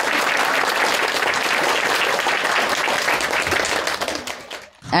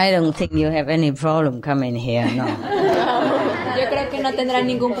 I don't think you have any problem coming here, no. Yo creo que no tendrán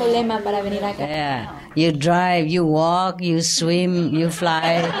ningún problema para venir acá. Yeah, you drive, you walk, you swim, you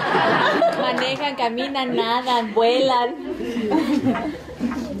fly. Manejan, caminan, nadan, vuelan.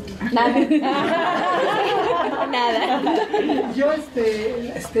 Nada. Yo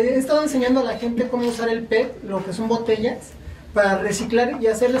he estado enseñando a la gente cómo usar el PET, lo que son botellas, para reciclar y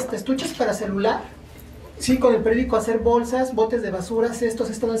hacer estuches para celular. Sí, con el periódico hacer bolsas, botes de basuras. Estos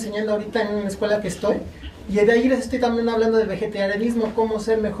he estado enseñando ahorita en una escuela que estoy. Y de ahí les estoy también hablando del vegetarianismo, cómo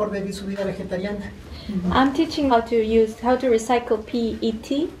ser mejor de su vida vegetariana. I'm teaching how to recycle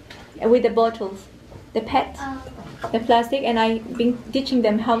PET with the bottles, the PET, the plastic, and I've been teaching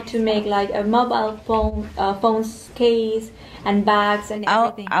them how to make like a mobile phone's case and bags and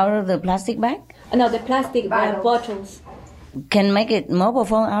everything. Out of the plastic bag? No, the plastic bottles. Can make it mobile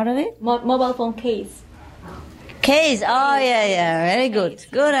phone out of it? Mobile phone case. Case. Oh, yeah. Very good.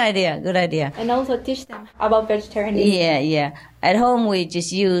 Good idea. And also teach them about vegetarianism. Yeah. At home, we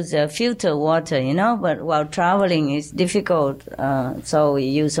just use filtered water, but while traveling, it's difficult. So we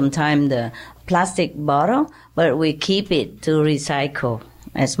use sometimes the plastic bottle, but we keep it to recycle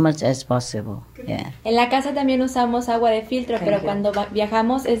as much as possible. Yeah. En la casa también usamos agua de filtro, pero cuando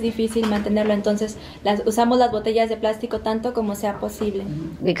viajamos es difícil mantenerlo, entonces usamos las botellas de plástico tanto como sea posible.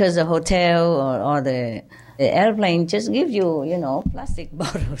 Because the hotel or the airplane just give you, plastic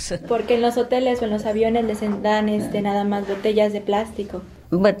bottles. Porque en los hoteles o en los aviones les dan nada más botellas de plástico.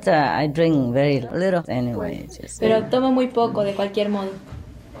 But I drink very little anyway. Pero tomo muy poco de cualquier modo.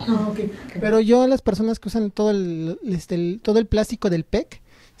 Okay. Pero yo, las personas que usan todo el plástico del PEC,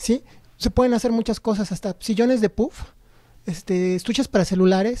 ¿sí? Se pueden hacer muchas cosas, hasta sillones de puff, estuches para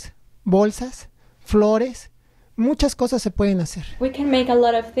celulares, bolsas, flores, muchas cosas se pueden hacer. We can make a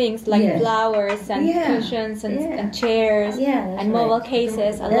lot of things like flowers and cushions and chairs and mobile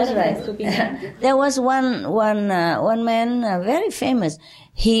cases. A lot of things to be done. There was one man, very famous.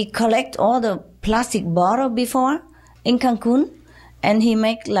 He collect all the plastic bottle before in Cancun, and he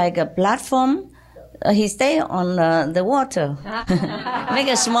make like a platform. He stay on the water, make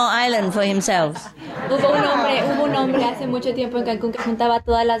a small island for himself. Hubo un hombre hace mucho tiempo en Cancún que juntaba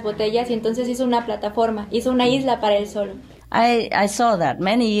todas las botellas y entonces hizo una plataforma, hizo una isla para él solo. I saw that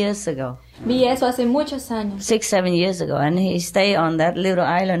many years ago. Vi eso hace muchos años. 6-7 years ago, and he stay on that little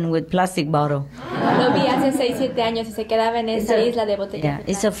island with plastic bottle. Lo vi hace 6-7 años y se quedaba en esa isla de botellas. Yeah,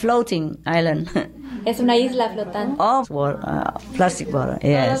 it's a floating island. Es una isla flotante. Of plastic bottle,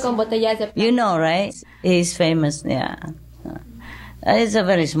 yes. Todo con botellas de plástico. You know, right? He's famous, yeah. It's a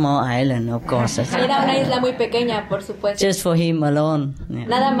very small island, of course. Era una isla muy pequeña, por supuesto. Just for him alone. Yeah.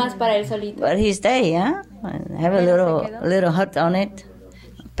 Nada más para él solito. But he stay, yeah? Have a little hut on it.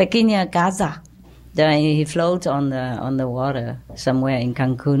 Pequeña casa. Then he floats on the water somewhere in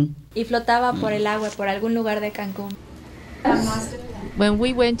Cancun. Y flotaba por el agua, por algún lugar de Cancún. When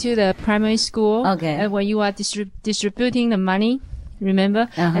we went to the primary school, and when you are distributing the money, remember?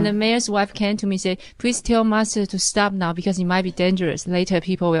 And the mayor's wife came to me and said, please tell master to stop now because it might be dangerous. Later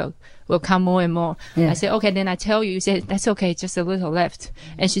people will come more and more. Yeah. I said, okay, then I tell you. You said, that's okay, just a little left.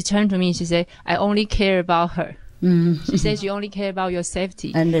 And she turned to me and she said, I only care about her. She said, you only care about your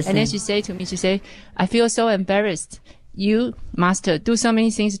safety. And then she said to me, she said, I feel so embarrassed. You, master, do so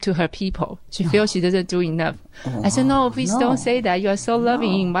many things to her people. She feels she doesn't do enough. I said, no, please don't say that. You are so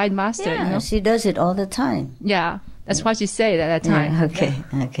loving, my master. Yeah, she does it all the time. Yeah, that's what she said at that time.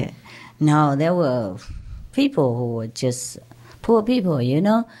 Yeah, okay. No, there were people who were just poor people,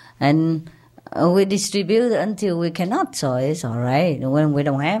 and we distribute until we cannot, so it's all right. When we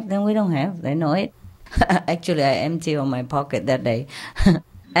don't have, then we don't have. They know it. Actually, I empty on my pocket that day.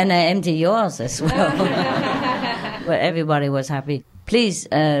 And I empty yours as well. But everybody was happy. Please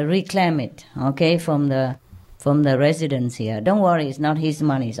reclaim it, okay, from the residents here. Don't worry, it's not his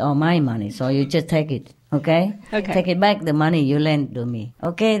money, it's all my money. So you just take it, okay? Okay. Take it back, the money you lent to me,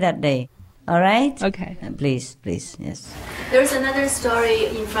 okay, that day. All right? Okay. Please, yes. There's another story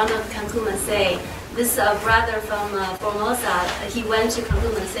in front of Cancun Mansay. This brother from Formosa, he went to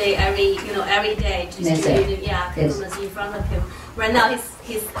Cancun Mansay every day to distribute Cancun Mansay in front of him. Right now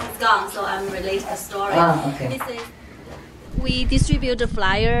he's gone, so I'm relating the story. Okay. He says, we distribute the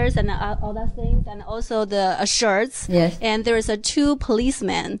flyers and all that things, and also the shirts. Yes. And there is 2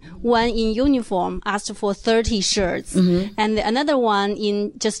 policemen, one in uniform asked for 30 shirts, and another one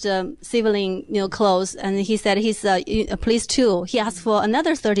in just civilian clothes, and he said he's a police too. He asked for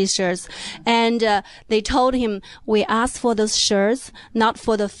another 30 shirts, and they told him, we asked for those shirts not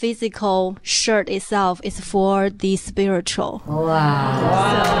for the physical shirt itself, it's for the spiritual.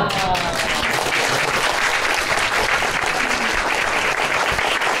 Wow.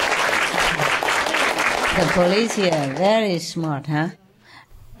 The police here, very smart, huh?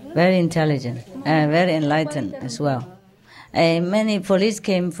 Very intelligent, very enlightened as well. Many police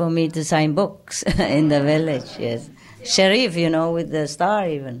came for me to sign books in the village, yes. Sheriff, with the star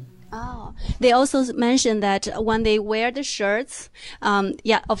even. Oh, they also mentioned that when they wear the shirts,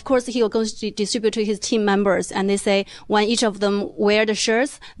 of course he will go to distribute to his team members, and they say when each of them wear the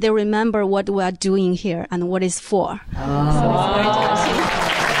shirts, they remember what we are doing here and what it's for. Oh. So it's very touching.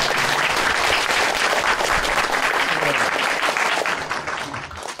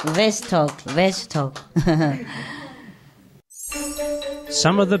 Veg talk.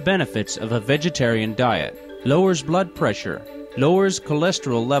 Some of the benefits of a vegetarian diet: lowers blood pressure, lowers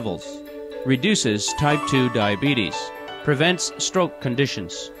cholesterol levels, reduces type 2 diabetes, prevents stroke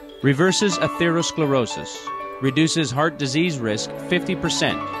conditions, reverses atherosclerosis, reduces heart disease risk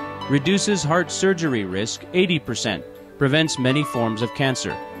 50%, reduces heart surgery risk 80%, prevents many forms of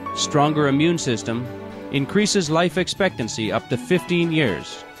cancer, stronger immune system, increases life expectancy up to 15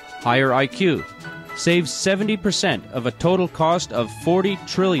 years, higher IQ, saves 70% of a total cost of $40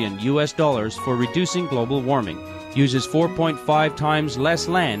 trillion for reducing global warming, uses 4.5 times less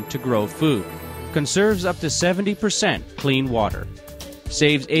land to grow food, conserves up to 70% clean water,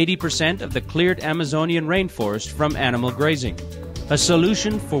 saves 80% of the cleared Amazonian rainforest from animal grazing, a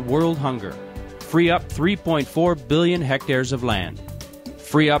solution for world hunger, free up 3.4 billion hectares of land,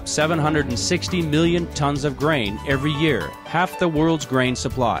 free up 760 million tons of grain every year, half the world's grain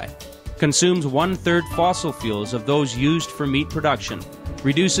supply, consumes 1/3 fossil fuels of those used for meat production,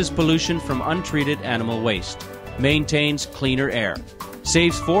 reduces pollution from untreated animal waste, maintains cleaner air,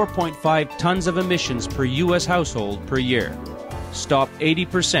 saves 4.5 tons of emissions per U.S. household per year, stop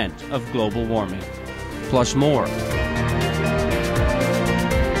 80% of global warming, plus more.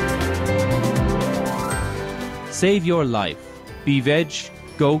 Save your life. Be veg,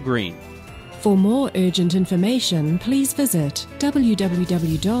 go green. For more urgent information, please visit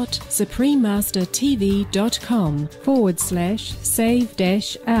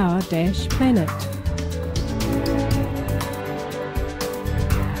www.suprememastertv.com/save-our-planet.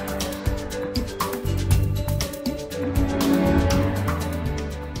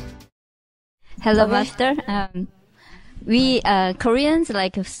 Hello, Master. We Koreans,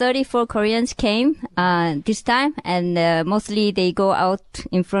 like 34 Koreans came this time, and mostly they go out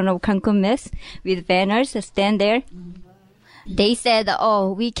in front of Cancun Mess with banners, stand there. They said,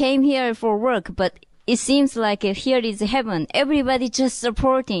 "Oh, we came here for work, but it seems like here is heaven. Everybody just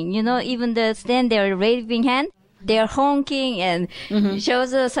supporting, even the stand there waving hand." They're honking and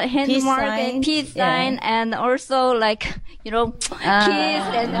shows us a hand Peace mark sign. and peace sign, and also kiss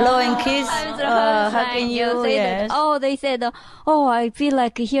and blowing kiss, hugging you. Yes. They said, I feel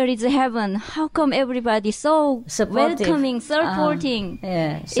like here is heaven. How come everybody so Supportive. welcoming, supporting?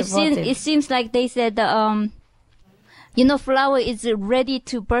 Supportive. It seems like they said, flower is ready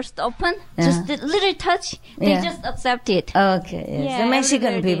to burst open. Just a little touch, they just accept it. Okay, yes. Yeah, The Mexican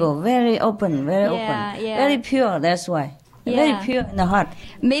everybody. people, very open, very pure, that's why. Very pure in the heart.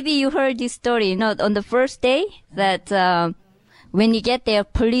 Maybe you heard this story, on the first day that when you get there,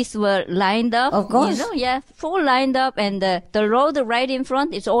 police were lined up. Of course. Full lined up, and the road right in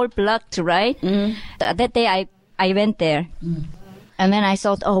front is all blocked, right? That day I went there. And then I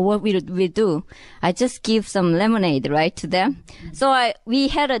thought, what will we do? I just give some lemonade, right, to them. So we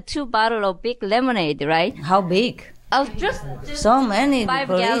had 2 bottles of big lemonade, right? How big? Just so many. 5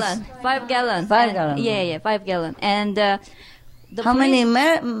 gallon. 5 gallon. 5 gallon. Yeah, 5 gallon. And how many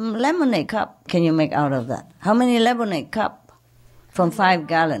lemonade cup can you make out of that? How many lemonade cup from 5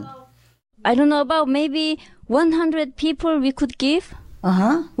 gallon? I don't know, about maybe 100 people we could give.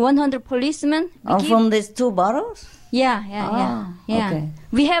 100 policemen. From these 2 bottles? Yeah. Okay.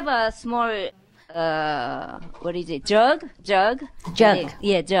 We have a small, what is it? Jug. Jug.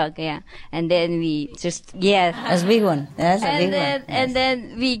 Yeah, jug. Yeah. And then we just That's a big one. That's a big one. And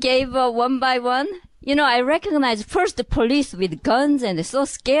then we gave one by one. I recognize first the police with guns, and it's so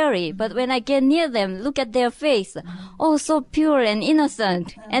scary. But when I get near them, look at their face. Oh, so pure and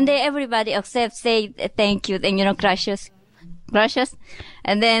innocent. And everybody accepts, say thank you, and gracias.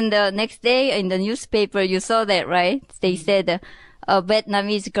 And then the next day in the newspaper, you saw that, right? They said a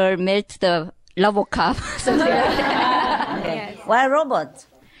Vietnamese girl melted the Robocop. Something like that. Why robots?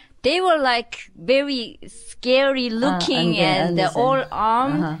 They were very scary looking and all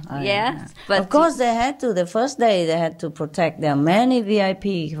armed. But of course they had to. The first day they had to protect. There are many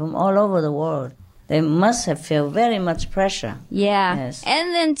VIP from all over the world. They must have felt very much pressure. Yeah. Yes.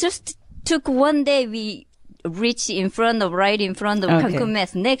 And then just took one day, we reached right in front of Cancun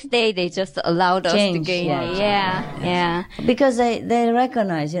Mess. Next day they just allowed us to go. Yeah. Because they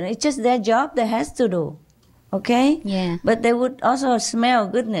recognize, it's just their job they has to do. Okay? Yeah. But they would also smell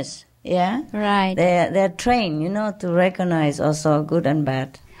goodness. Yeah? Right. They're trained, to recognize also good and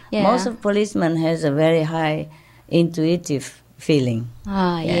bad. Yeah. Most of policemen has a very high intuitive feeling.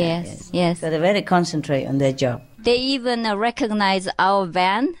 Yes. So they very concentrate on their job. They even recognize our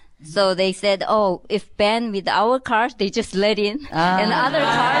van. So they said, if van with our cars, they just let in. And other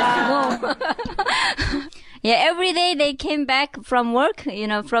cars, no. Every day they came back from work,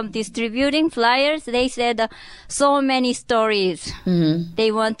 from distributing flyers. They said so many stories.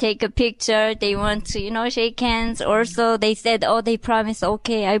 They want to take a picture. They want to, shake hands. Also, they said, they promised,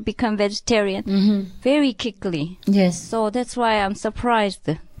 okay, I become vegetarian very quickly. Yes. So that's why I'm surprised.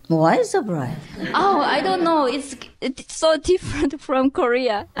 Why surprise? Oh, I don't know. It's so different from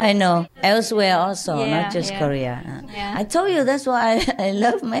Korea. I know. Elsewhere also, Yeah, not just yeah. Korea. Yeah. I told you that's why I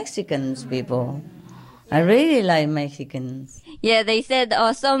love Mexicans people. I really like Mexicans. Yeah, they said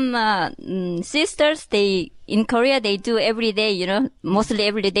some sisters, in Korea they do every day, mostly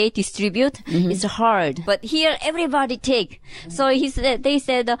every day distribute. Mm-hmm. It's hard, but here everybody take. So they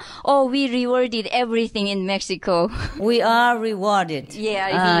said, we rewarded everything in Mexico. We are rewarded.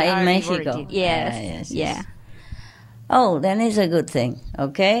 Yeah, in Mexico. Rewarded. Yes. Yes. Yeah. Oh, then it's a good thing.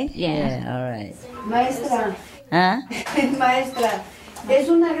 Okay. Yeah. All right. Maestra, Huh? maestra, es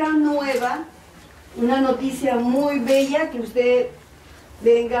una gran nueva, una noticia muy bella que usted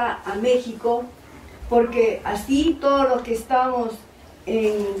venga a México, porque así todos los que estamos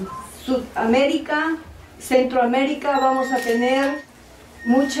en Sudamérica, Centroamérica, vamos a tener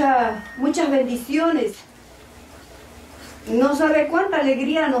muchas bendiciones. No sabe cuánta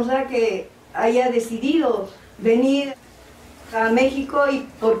alegría nos da que haya decidido venir a México, y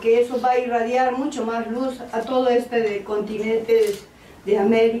porque eso va a irradiar mucho más luz a todo de continente de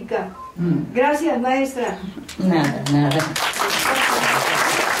América. Gracias, maestra. Nada.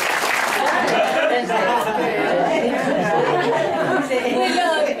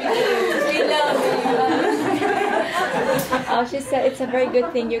 She said it's a very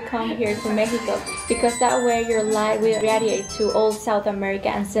good thing you come here to Mexico, because that way your light will radiate to all South America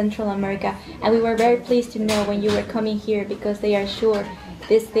and Central America. And we were very pleased to know when you were coming here, because they are sure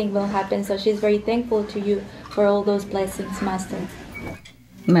this thing will happen. So she's very thankful to you for all those blessings, Master.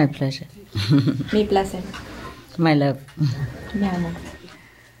 My pleasure. Mi placer. My love. Mi amor.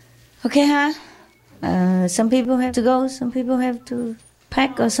 Okay, huh? Some people have to go, some people have to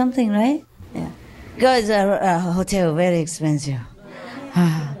pack or something, right? Yeah. Because a hotel very expensive.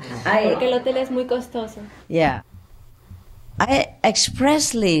 Porque el hotel es muy costoso. Yeah. I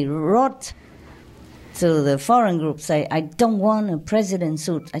expressly wrote to the foreign group, say, I don't want a president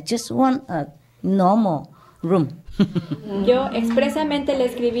suite. I just want a normal room. Yo expresamente le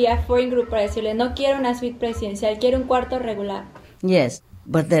escribí a Foreign Group para decirle, no quiero una suite presidencial, quiero un cuarto regular. Yes,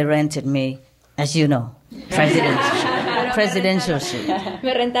 but they rented me, as you know, presidential suite.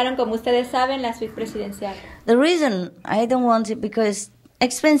 Me rentaron, como ustedes saben, la suite presidencial. The reason I don't want it because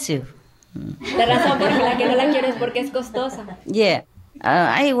expensive. La razón por la que no la quiero es porque es costosa. Yeah,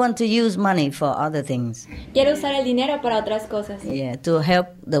 I want to use money for other things. Quiero usar el dinero para otras cosas. Yeah, to help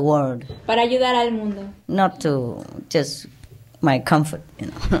the world. Para ayudar al mundo. Not to just my comfort,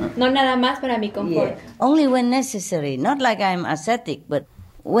 No nada más para mi confort. Yeah. Only when necessary. Not like I'm ascetic, but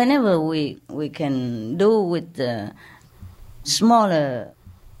whenever we can do with smaller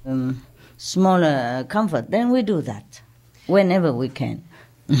comfort, then we do that. Whenever we can.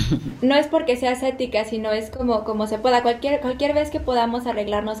 No es porque sea ascética, sino es como se pueda. Cualquier vez que podamos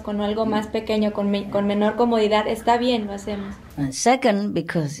arreglarnos con algo más pequeño, con menor comodidad, está bien, lo hacemos. Second,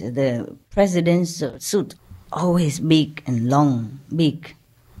 because the president's suit always big and long, big.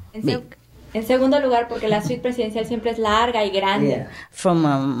 En segundo lugar, porque la suite presidencial siempre es larga y grande. Yeah.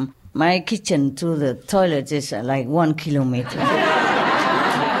 From my kitchen to the toilet is like 1 kilometer.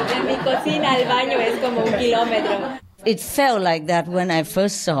 De mi cocina al baño es como 1 kilómetro. It felt like that when I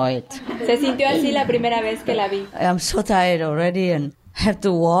first saw it. Se sintió así la primera vez que la vi. I'm so tired already and have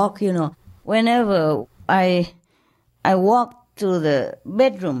to walk, Whenever I walk to the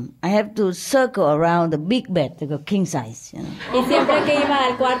bedroom, I have to circle around the big bed, the king size, Y siempre que iba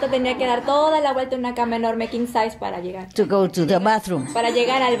al cuarto tenía que dar toda la vuelta a una cama enorme king size para llegar. To go to the bathroom. Para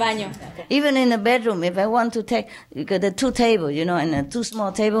llegar al baño. Even in the bedroom, if I want to take the 2 tables, and a 2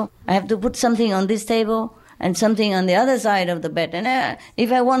 small table, I have to put something on this table and something on the other side of the bed. And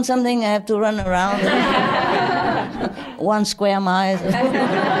if I want something, I have to run around 1 square mile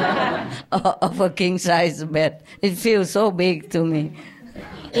of a king-size bed. It feels so big to me.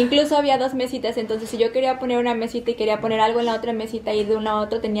 Incluso había 2 mesitas, entonces si yo quería poner una mesita y quería poner algo en la otra mesita y de una a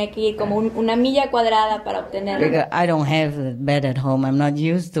otra, tenía que ir como una milla cuadrada para obtenerlo. Because I don't have a bed at home. I'm not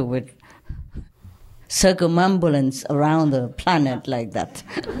used to it. Circumambulance around the planet like that.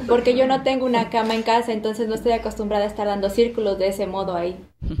 Porque yo no tengo una cama en casa, entonces no estoy acostumbrada a estar dando círculos de ese modo ahí.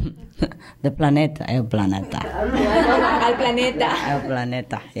 The planeta, el planeta. Al planeta. El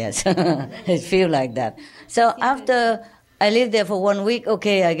planeta, yes. It feels like that. So after I lived there for 1 week,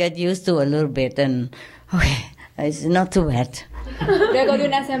 okay, I get used to a little bit and okay, it's not too bad. Luego de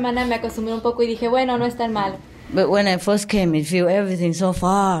una semana me acostumbré un poco y dije, bueno, no es tan mal. But when I first came, it feel everything so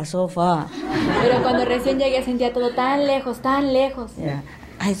far, so far. Pero cuando recién llegué sentía todo tan lejos, tan lejos. Yeah,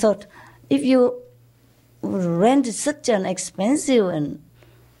 I thought if you rent such an expensive and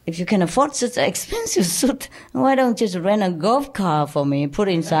if you can afford such an expensive suit, why don't you just rent a golf car for me and put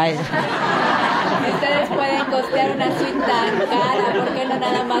inside? Ustedes pueden costear una suite tan cara, ¿por qué no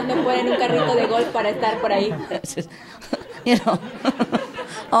nada más me ponen un carrito de golf para estar por ahí? You know,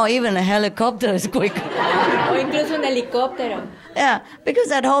 or even a helicopter is quick. O incluso un helicóptero. Yeah,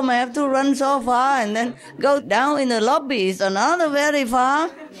 because at home I have to run so far and then go down in the lobbies, another very far.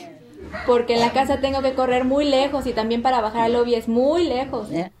 Porque en la casa tengo que correr muy lejos y también para bajar al lobby es muy lejos.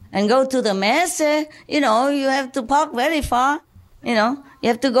 Yeah. And go to the messe, you know, you have to park very far. You know, you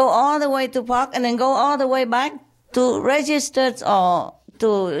have to go all the way to park and then go all the way back to register or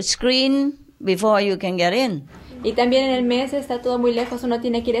to screen before you can get in. Y también en el mes está todo muy lejos, uno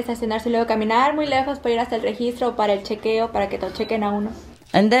tiene que ir a estacionarse y luego caminar muy lejos para ir hasta el registro o para el chequeo, para que lo chequen a uno.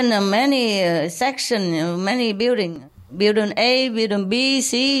 And then many sections, many building A, building B,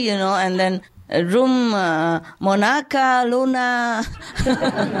 C, you know, and then room Monaca, Luna,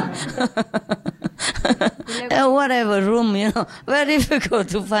 whatever room, you know, very difficult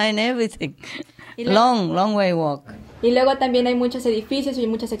to find everything. Long way walk. Y luego también hay muchos edificios y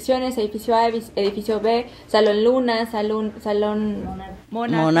muchas secciones, edificio A, edificio B, Salón Luna, Salón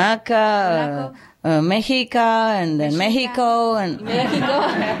Monaca, Mexico, and then Mexico, and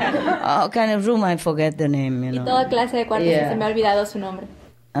all kind of room, I forget the name, you know. Y toda clase de cuartos, se me ha olvidado su nombre.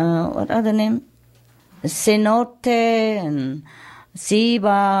 What other name? Cenote, and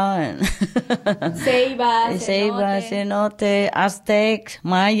Ceiba, and Ceiba, Cenote, Aztec,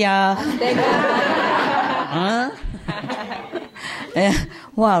 Maya. Huh?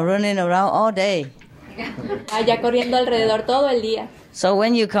 Wow, running around all day. Allá corriendo alrededor todo el día. So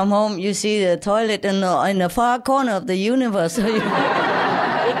when you come home, you see the toilet in the far corner of the universe. Y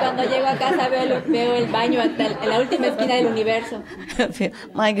cuando llego a casa veo el baño hasta en la última esquina del universo.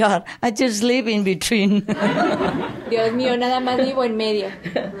 My God, I just live in between. Dios mío, nada más vivo en medio.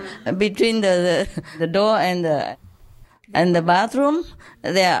 Between the door and the bathroom,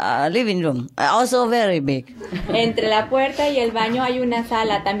 there are living room, also very big. Entre la puerta y el baño hay una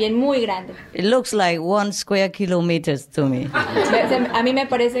sala también muy grande. It looks like 1 square kilometers to me. A mí me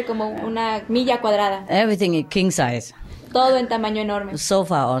parece como una milla cuadrada. Everything is king size. Todo en tamaño enorme.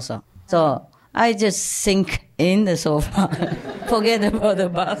 Sofa also. So I just sink in the sofa. Forget about the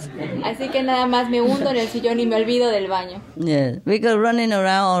bath. Así que nada más me hundo en el sillón y me olvido del baño. Yes, because running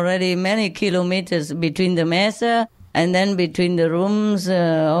around already many kilometers between the mesa and then between the rooms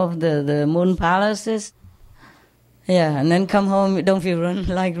of the moon palaces. Yeah, and then come home, you don't feel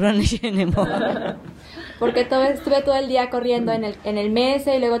like running anymore. Porque estuve todo el día corriendo en el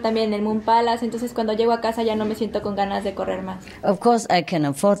Mesa y luego también en el Moon Palace, entonces cuando llego a casa ya no me siento con ganas de correr más. Of course I can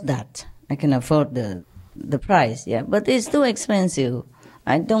afford that. I can afford the price, yeah, but it's too expensive.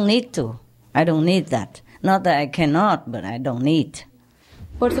 I don't need to. I don't need that. Not that I cannot, but I don't need.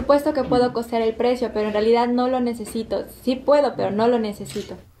 Por supuesto que puedo costear el precio, pero en realidad no lo necesito. Sí puedo, pero no lo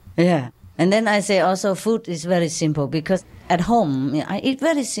necesito. Yeah. And then I say also food is very simple because at home I eat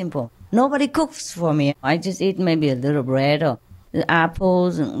very simple. Nobody cooks for me. I just eat maybe a little bread or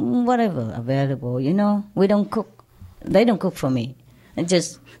apples and whatever available, you know. We don't cook. They don't cook for me. I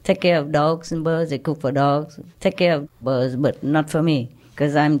just take care of dogs and birds. They cook for dogs. Take care of birds, but not for me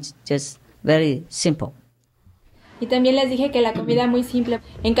because I'm just very simple. Y también les dije que la comida es muy simple.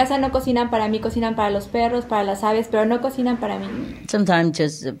 En casa no cocinan para mí, cocinan para los perros, para las aves, pero no cocinan para mí. Sometimes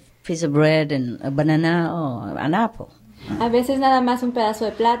just a piece of bread and a banana or an apple. A veces nada más un pedazo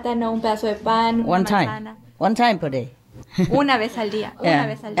de plátano, un pedazo de pan, una manzana. One time per day. Una vez al día, una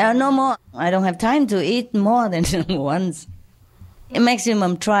vez al día. No more. I don't have time to eat more than once.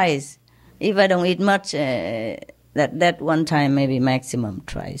 Maximum twice. If I don't eat much, that one time maybe maximum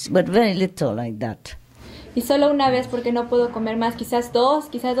twice. But very little like that. Y solo una vez porque no puedo comer más, quizás dos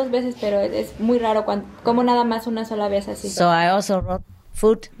veces, pero es muy raro cuando como nada más una sola vez así. So I also wrote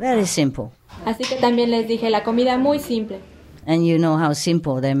food very simple. Así que también les dije la comida muy simple. And you know how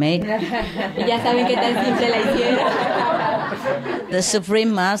simple they made. Y ya saben qué tan simple la hicieron. The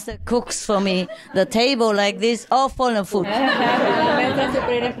Supreme Master cooks for me the table like this, all full of food. La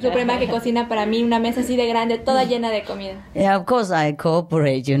maestra suprema que cocina para mí una mesa así de grande, toda llena de comida. Yeah, of course I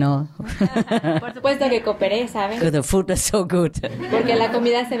cooperate, you know. Por supuesto que cooperé, ¿saben? Because the food is so good. Porque la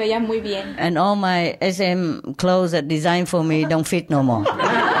comida se veía muy bien. And all my SM clothes that designed for me don't fit no more.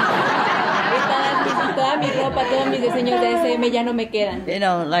 Toda mi ropa, todos mis diseños de SM ya no me quedan. You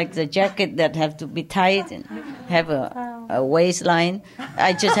know, like the jacket that have to be tight and have a waistline.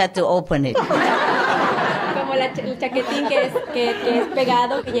 I just had to open it. Como el chaquetín que es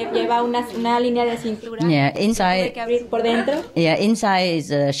pegado, que lleva una línea de cintura. Yeah, inside. Hay que abrir por dentro. Yeah, inside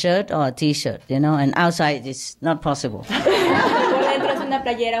is a shirt or a t-shirt, you know, and outside is not possible. Por dentro es una una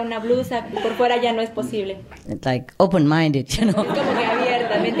playera, una blusa, por fuera ya no es posible. It's like open-minded, you know. Es como que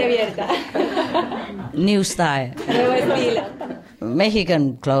abierta, mente abierta. New style. Nuevo estilo.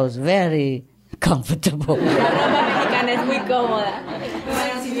 Mexican clothes, very comfortable. La ropa mexicana es muy cómoda.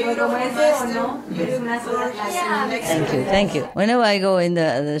 Thank you. Whenever I go in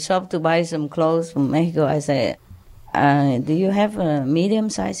the shop to buy some clothes from Mexico, I say, do you have a medium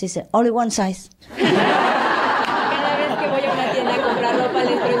size? He said, only one size. Cada vez que voy a una tienda a comprar ropa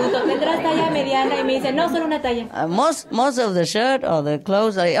les pregunto, ¿tendrás talla mediana? Y me dicen, no, solo una talla. Most of the shirt or the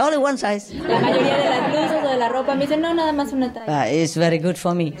clothes are only one size. La mayoría de las blusas o de la ropa me dicen, no, nada más una talla. It's very good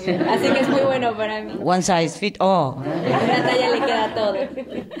for me. Así que es muy bueno para mí. One size fit all. Una talla le queda a todo.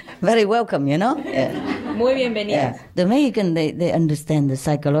 Very welcome, you know? Yeah. Muy bienvenidos. Yeah. The Mexican, they understand the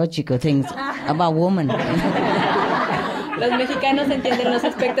psychological things about women. Los mexicanos entienden los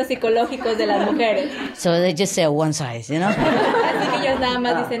aspectos psicológicos de las mujeres. So they just say one size, you know? Así que ellos nada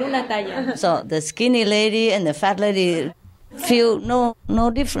más dicen una talla. So the skinny lady and the fat lady feel no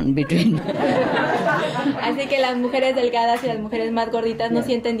different between. Así que las mujeres delgadas y las mujeres más gorditas no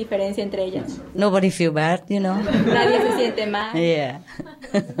sienten diferencia entre ellas. Nobody feel bad, you know? Nadie se siente mal. Yeah.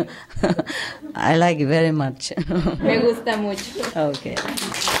 I like it very much. Me gusta mucho. Okay.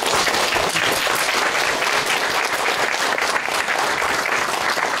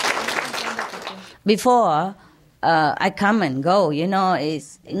 Before I come and go, you know,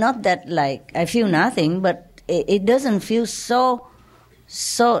 it's not that like I feel nothing, but it doesn't feel so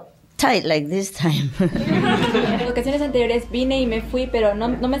tight like this time. En ocasiones anteriores vine y me fui, pero no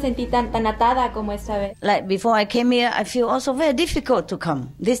me sentí tan atada como esta vez. Like before I came here, I feel also very difficult to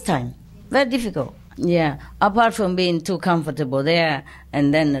come this time. Very difficult. Yeah, apart from being too comfortable there,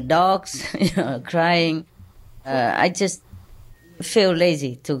 and then the dogs, you know, crying, I just feel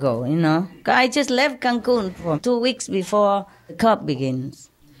lazy to go, you know. I just left Cancun for 2 weeks before the cup begins.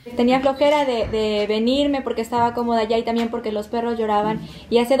 Tenía flojera de venirme porque estaba cómoda allá y también porque los perros lloraban.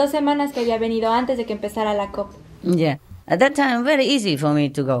 Y hace 2 semanas que había venido antes de que empezara la COP. Yeah, at that time very easy for me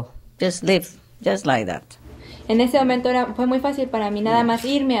to go. Just live, just like that. En ese momento fue muy fácil para mí, nada más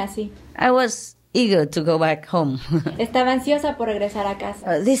irme así. I was eager to go back home. Estaba ansiosa por regresar a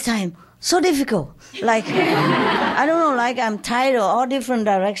casa. This time, so difficult. Like, I don't know, like I'm tired of all different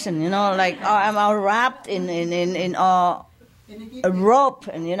directions, you know, like I'm all wrapped in a rope,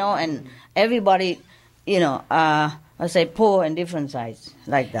 and you know, and everybody, you know, I say pull in different sides,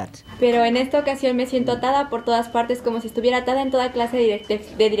 like that. Pero en esta ocasión me siento atada por todas partes, como si estuviera atada en toda clase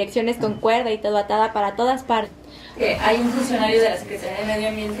de direcciones con cuerda y todo atada para todas partes. Que hay un funcionario de la Secretaría de Medio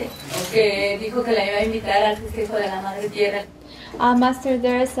Ambiente que dijo que la iba a invitar al festejo de la Madre Tierra. Master,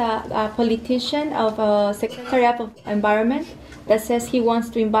 there is a politician of Secretary of Environment that says he wants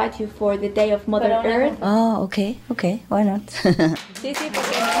to invite you for the Day of Mother Earth. Oh, okay, why not? Sí,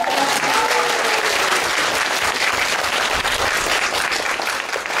 porque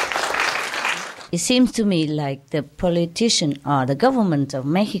it seems to me like the politician or the government of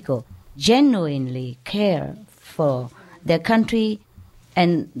Mexico genuinely care for their country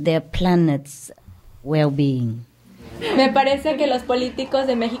and their planet's well-being. Me parece que los políticos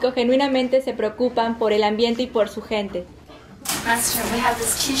de México genuinamente se preocupan por el ambiente y por su gente. Master, we have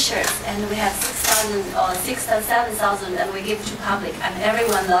these T-shirts and we have 6,000 or 7,000 that we give to public and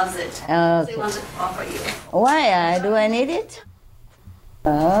everyone loves it. So we want to offer you. Why? Do I need it?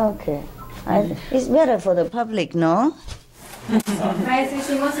 Okay. It's better for the public, no? Is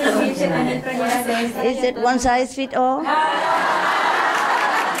it one size fit all?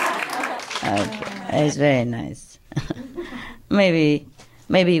 Okay, it's very nice. Maybe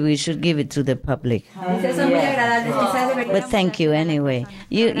we should give it to the public. But thank you anyway.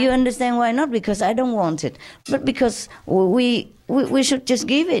 You understand why? Not because I don't want it, but because we should just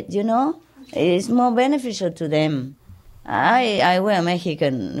give it, you know? It's more beneficial to them. I wear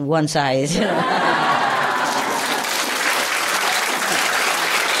Mexican one size, you know.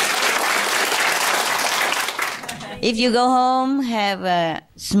 If you go home, have a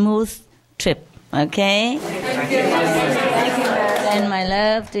smooth trip, okay? Send my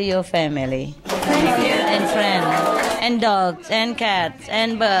love to your family. And friends, and dogs, and cats,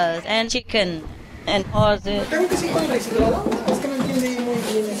 and birds, and chicken, and horses.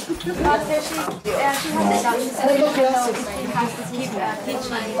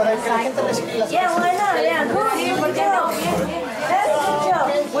 Yeah, why not? Yeah, cool. Good job. That's a good job.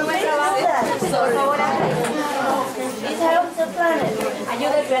 We will do that. It helps the planet.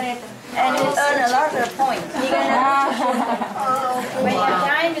 Ayuda al planeta. And you earn a lot of points. When you have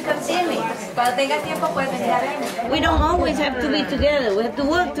time, you come see me. Cuando tengas tiempo, puedes venir a verme. We don't always have to be together. We have to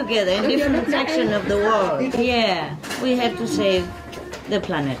work together in different sections of the world. Yeah, we have to save the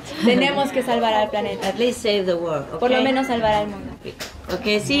planet. Tenemos que salvar al planeta. At least save the world. Okay? Por lo menos salvar al mundo.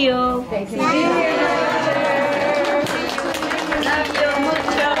 Okay, see you. Thank you. Love you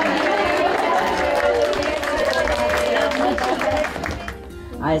mucho.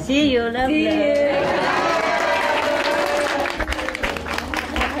 I see you. Love you.